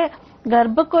 ಇಂಥವ್ರಿಗೆ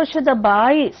ಗರ್ಭಕೋಶದ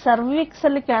ಬಾಯಿ ಸರ್ವಿಕ್ಸ್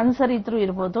ಅಲ್ಲಿ ಕ್ಯಾನ್ಸರ್ ಇದ್ರೂ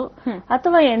ಇರ್ಬೋದು,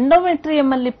 ಅಥವಾ ಎಂಡೋಮೆಟ್ರಿಯಂ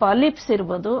ಅಲ್ಲಿ ಪಾಲಿಪ್ಸ್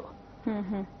ಇರ್ಬೋದು.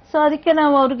 ಸೊ ಅದಕ್ಕೆ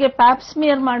ನಾವು ಅವ್ರಿಗೆ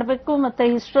ಪ್ಯಾಪ್ಸ್ಮಿಯರ್ ಮಾಡಬೇಕು, ಮತ್ತೆ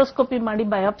ಹಿಸ್ಟ್ರೋಸ್ಕೋಪಿ ಮಾಡಿ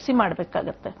ಬಯಾಪ್ಸಿ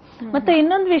ಮಾಡ್ಬೇಕಾಗತ್ತೆ. ಮತ್ತೆ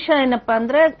ಇನ್ನೊಂದು ವಿಷಯ ಏನಪ್ಪಾ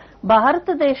ಅಂದ್ರೆ, ಭಾರತ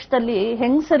ದೇಶದಲ್ಲಿ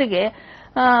ಹೆಂಗಸರಿಗೆ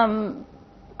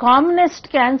ಕಾಮನೆಸ್ಟ್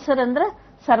ಕ್ಯಾನ್ಸರ್ ಅಂದ್ರೆ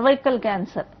ಸರ್ವೈಕಲ್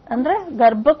ಕ್ಯಾನ್ಸರ್, ಅಂದ್ರೆ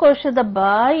ಗರ್ಭಕೋಶದ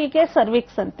ಬಾಯಿಗೆ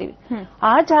ಸರ್ವಿಕ್ಸ್ ಅಂತೀವಿ,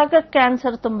 ಆ ಜಾಗಕ್ಕೆ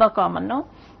ಕ್ಯಾನ್ಸರ್ ತುಂಬಾ common.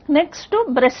 Next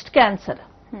breast cancer,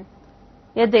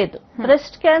 ಎದೆದು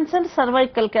breast cancer,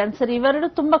 cervical cancer, ಇವೆರಡು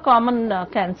ತುಂಬಾ ಕಾಮನ್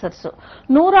ಕ್ಯಾನ್ಸರ್ಸ್.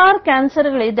 100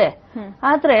 ಕ್ಯಾನ್ಸರ್ಗಳಿದೆ,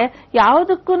 ಆದ್ರೆ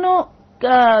ಯಾವುದಕ್ಕೂ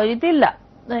ಇದಿಲ್ಲ,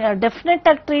 ಡೆಫಿನೆಟ್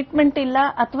ಆಗಿ ಟ್ರೀಟ್ಮೆಂಟ್ ಇಲ್ಲ,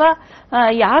 ಅಥವಾ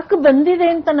ಯಾಕೆ ಬಂದಿದೆ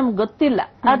ಅಂತ ನಮ್ಗೆ ಗೊತ್ತಿಲ್ಲ.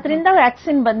 ಆದ್ರಿಂದ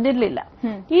ವ್ಯಾಕ್ಸಿನ್ ಬಂದಿರ್ಲಿಲ್ಲ.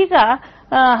 ಈಗ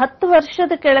 10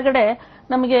 ವರ್ಷದ ಕೆಳಗಡೆ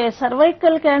ನಮಗೆ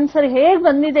ಸರ್ವೈಕಲ್ ಕ್ಯಾನ್ಸರ್ ಹೇಗ್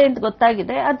ಬಂದಿದೆ ಅಂತ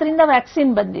ಗೊತ್ತಾಗಿದೆ, ಅದರಿಂದ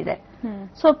ವ್ಯಾಕ್ಸಿನ್ ಬಂದಿದೆ.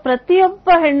 ಸೊ ಪ್ರತಿಯೊಬ್ಬ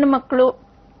ಹೆಣ್ಣು ಮಕ್ಕಳು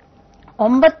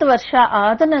 9 ವರ್ಷ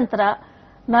ಆದ ನಂತರ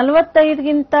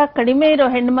 45ಗಿಂತ ಕಡಿಮೆ ಇರೋ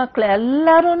ಹೆಣ್ಮಕ್ಳು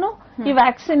ಎಲ್ಲಾರು ಈ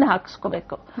vaccine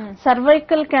ಹಾಕಿಸ್ಕೋಬೇಕು.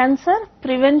 Cervical cancer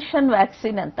prevention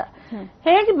vaccine ಅಂತ.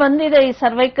 ಹೇಗೆ ಬಂದಿದೆ ಈ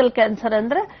ಸರ್ವೈಕಲ್ ಕ್ಯಾನ್ಸರ್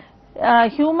ಅಂದ್ರೆ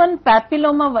ಹ್ಯೂಮನ್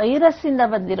ಪ್ಯಾಪಿಲೋಮಾ ವೈರಸ್ ಇಂದ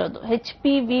ಬಂದಿರೋದು,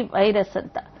 HPV ವೈರಸ್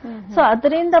ಅಂತ. ಸೊ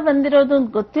ಅದರಿಂದ ಬಂದಿರೋದು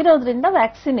ಗೊತ್ತಿರೋದ್ರಿಂದ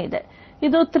ವ್ಯಾಕ್ಸಿನ್ ಇದೆ.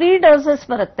 ಇದು 3 ಡೋಸಸ್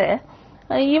ಬರುತ್ತೆ.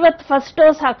 ಇವತ್ತು ಫಸ್ಟ್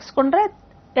ಡೋಸ್ ಹಾಕಿಸ್ಕೊಂಡ್ರೆ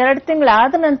 2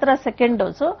 ತಿಂಗಳಾದ ನಂತರ ಸೆಕೆಂಡ್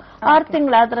ಡೋಸು, 6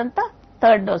 ತಿಂಗಳಾದ ನಂತರ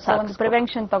ಥರ್ಡ್ ಡೋಸ್. ಒಂದು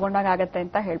ಪ್ರಿವೆನ್ಷನ್ ತಗೊಂಡಾಗ ಆಗತ್ತೆ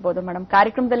ಅಂತ ಹೇಳ್ಬೋದು ಮೇಡಮ್.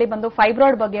 ಕಾರ್ಯಕ್ರಮದಲ್ಲಿ ಬಂದು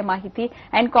ಫೈಬ್ರಾಯ್ಡ್ ಬಗ್ಗೆ ಮಾಹಿತಿ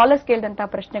ಅಂಡ್ ಕಾಲರ್ಸ್ ಕೇಳಿದಂತಹ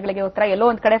ಪ್ರಶ್ನೆಗಳಿಗೆ ಉತ್ತರ. ಎಲ್ಲೋ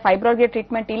ಒಂದ್ ಕಡೆ ಫೈಬ್ರಾಯ್ಡ್ಗೆ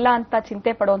ಟ್ರೀಟ್ಮೆಂಟ್ ಇಲ್ಲ ಅಂತ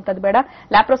ಚಿಂತೆ ಪಡುವಂತದ್ದು ಬೇಡ,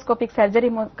 ಲ್ಯಾಪ್ರೋಸ್ಕೋಪಿಕ್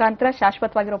ಸರ್ಜರಿ ಮುಖಾಂತರ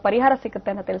ಶಾಶ್ವತವಾಗಿರೋ ಪರಿಹಾರ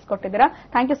ಸಿಗುತ್ತೆ ಅಂತ ತಿಳಿಸ್ಕೊಟ್ಟಿದ್ದೀರಾ.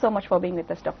 Thank you so much for being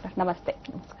with us doctor. ನಮಸ್ತೆ.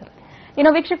 ನಮಸ್ಕಾರ.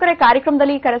 ಇನ್ನು ವೀಕ್ಷಕರೇ,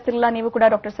 ಕಾರ್ಯಕ್ರಮದಲ್ಲಿ ಕರೆಸಿಲ್ಲ ನೀವು ಕೂಡ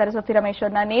ಡಾಕ್ಟರ್ ಸರಸ್ವತಿ ರಮೇಶ್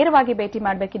ಅವರನ್ನ ನೇರವಾಗಿ ಭೇಟಿ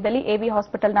ಮಾಡಬೇಕಿದ್ದಲ್ಲಿ AV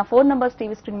ಹಾಸ್ಪಿಟಲ್ನ phone numbers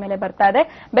TV screen ಮೇಲೆ ಬರ್ತಾ ಇದೆ.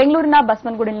 ಬೆಂಗಳೂರಿನ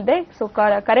ಬಸವನಗುಡಿಲಿದೆ. ಸೊ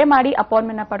ಕರೆ ಮಾಡಿ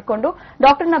ಅಪಾಯಿಂಟ್ಮೆಂಟ್ ನ ಪಡ್ಕೊಂಡು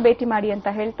ಡಾಕ್ಟರ್ನ ಭೇಟಿ ಮಾಡಿ ಅಂತ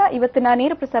ಹೇಳ್ತಾ ಇವತ್ತಿನ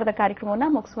ನೇರ ಪ್ರಸಾರದ ಕಾರ್ಯಕ್ರಮವನ್ನು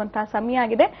ಮುಗಿಸುವಂತಹ ಸಮಯ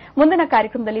ಆಗಿದೆ. ಮುಂದಿನ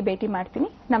ಕಾರ್ಯಕ್ರಮದಲ್ಲಿ ಭೇಟಿ ಮಾಡ್ತೀನಿ.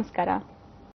 ನಮಸ್ಕಾರ.